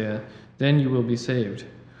Isaiah, then you will be saved.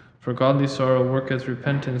 For godly sorrow worketh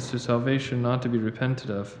repentance to salvation not to be repented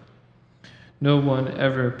of. No one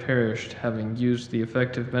ever perished having used the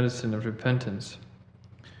effective medicine of repentance.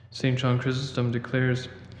 St. John Chrysostom declares,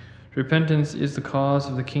 "Repentance is the cause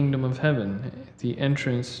of the kingdom of heaven, the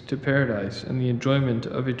entrance to paradise, and the enjoyment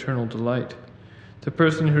of eternal delight. The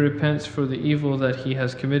person who repents for the evil that he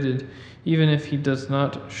has committed, even if he does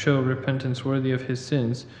not show repentance worthy of his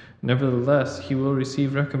sins, nevertheless he will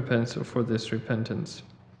receive recompense for this repentance."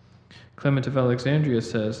 Clement of Alexandria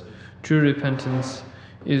says, "True repentance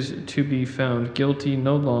is to be found guilty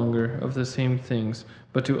no longer of the same things,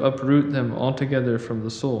 but to uproot them altogether from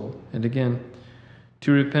the soul." And again,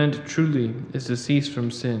 "To repent truly is to cease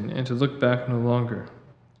from sin and to look back no longer."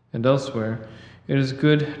 And elsewhere, "It is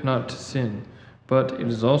good not to sin, but it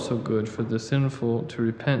is also good for the sinful to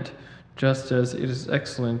repent, just as it is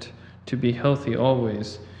excellent to be healthy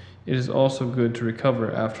always. It is also good to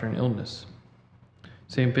recover after an illness."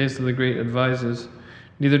 St. Basil the Great advises,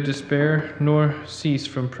 "Neither despair nor cease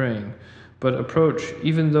from praying, but approach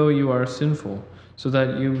even though you are sinful, so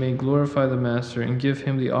that you may glorify the Master and give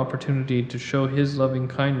him the opportunity to show his loving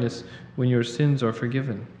kindness when your sins are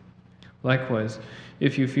forgiven. Likewise,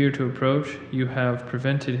 if you fear to approach, you have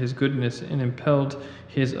prevented his goodness and impelled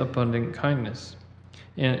his abundant kindness.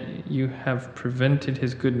 And you have prevented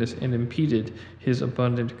his goodness and impeded his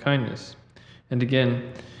abundant kindness." And again,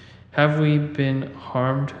 "Have we been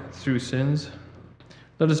harmed through sins?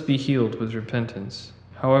 Let us be healed with repentance.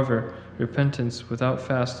 However, repentance without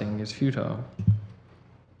fasting is futile."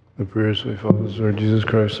 The prayers we follow, Lord Jesus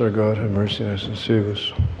Christ, our God, have mercy on us and save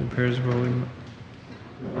us. The prayers of Holy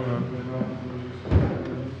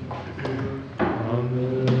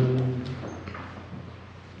Amen.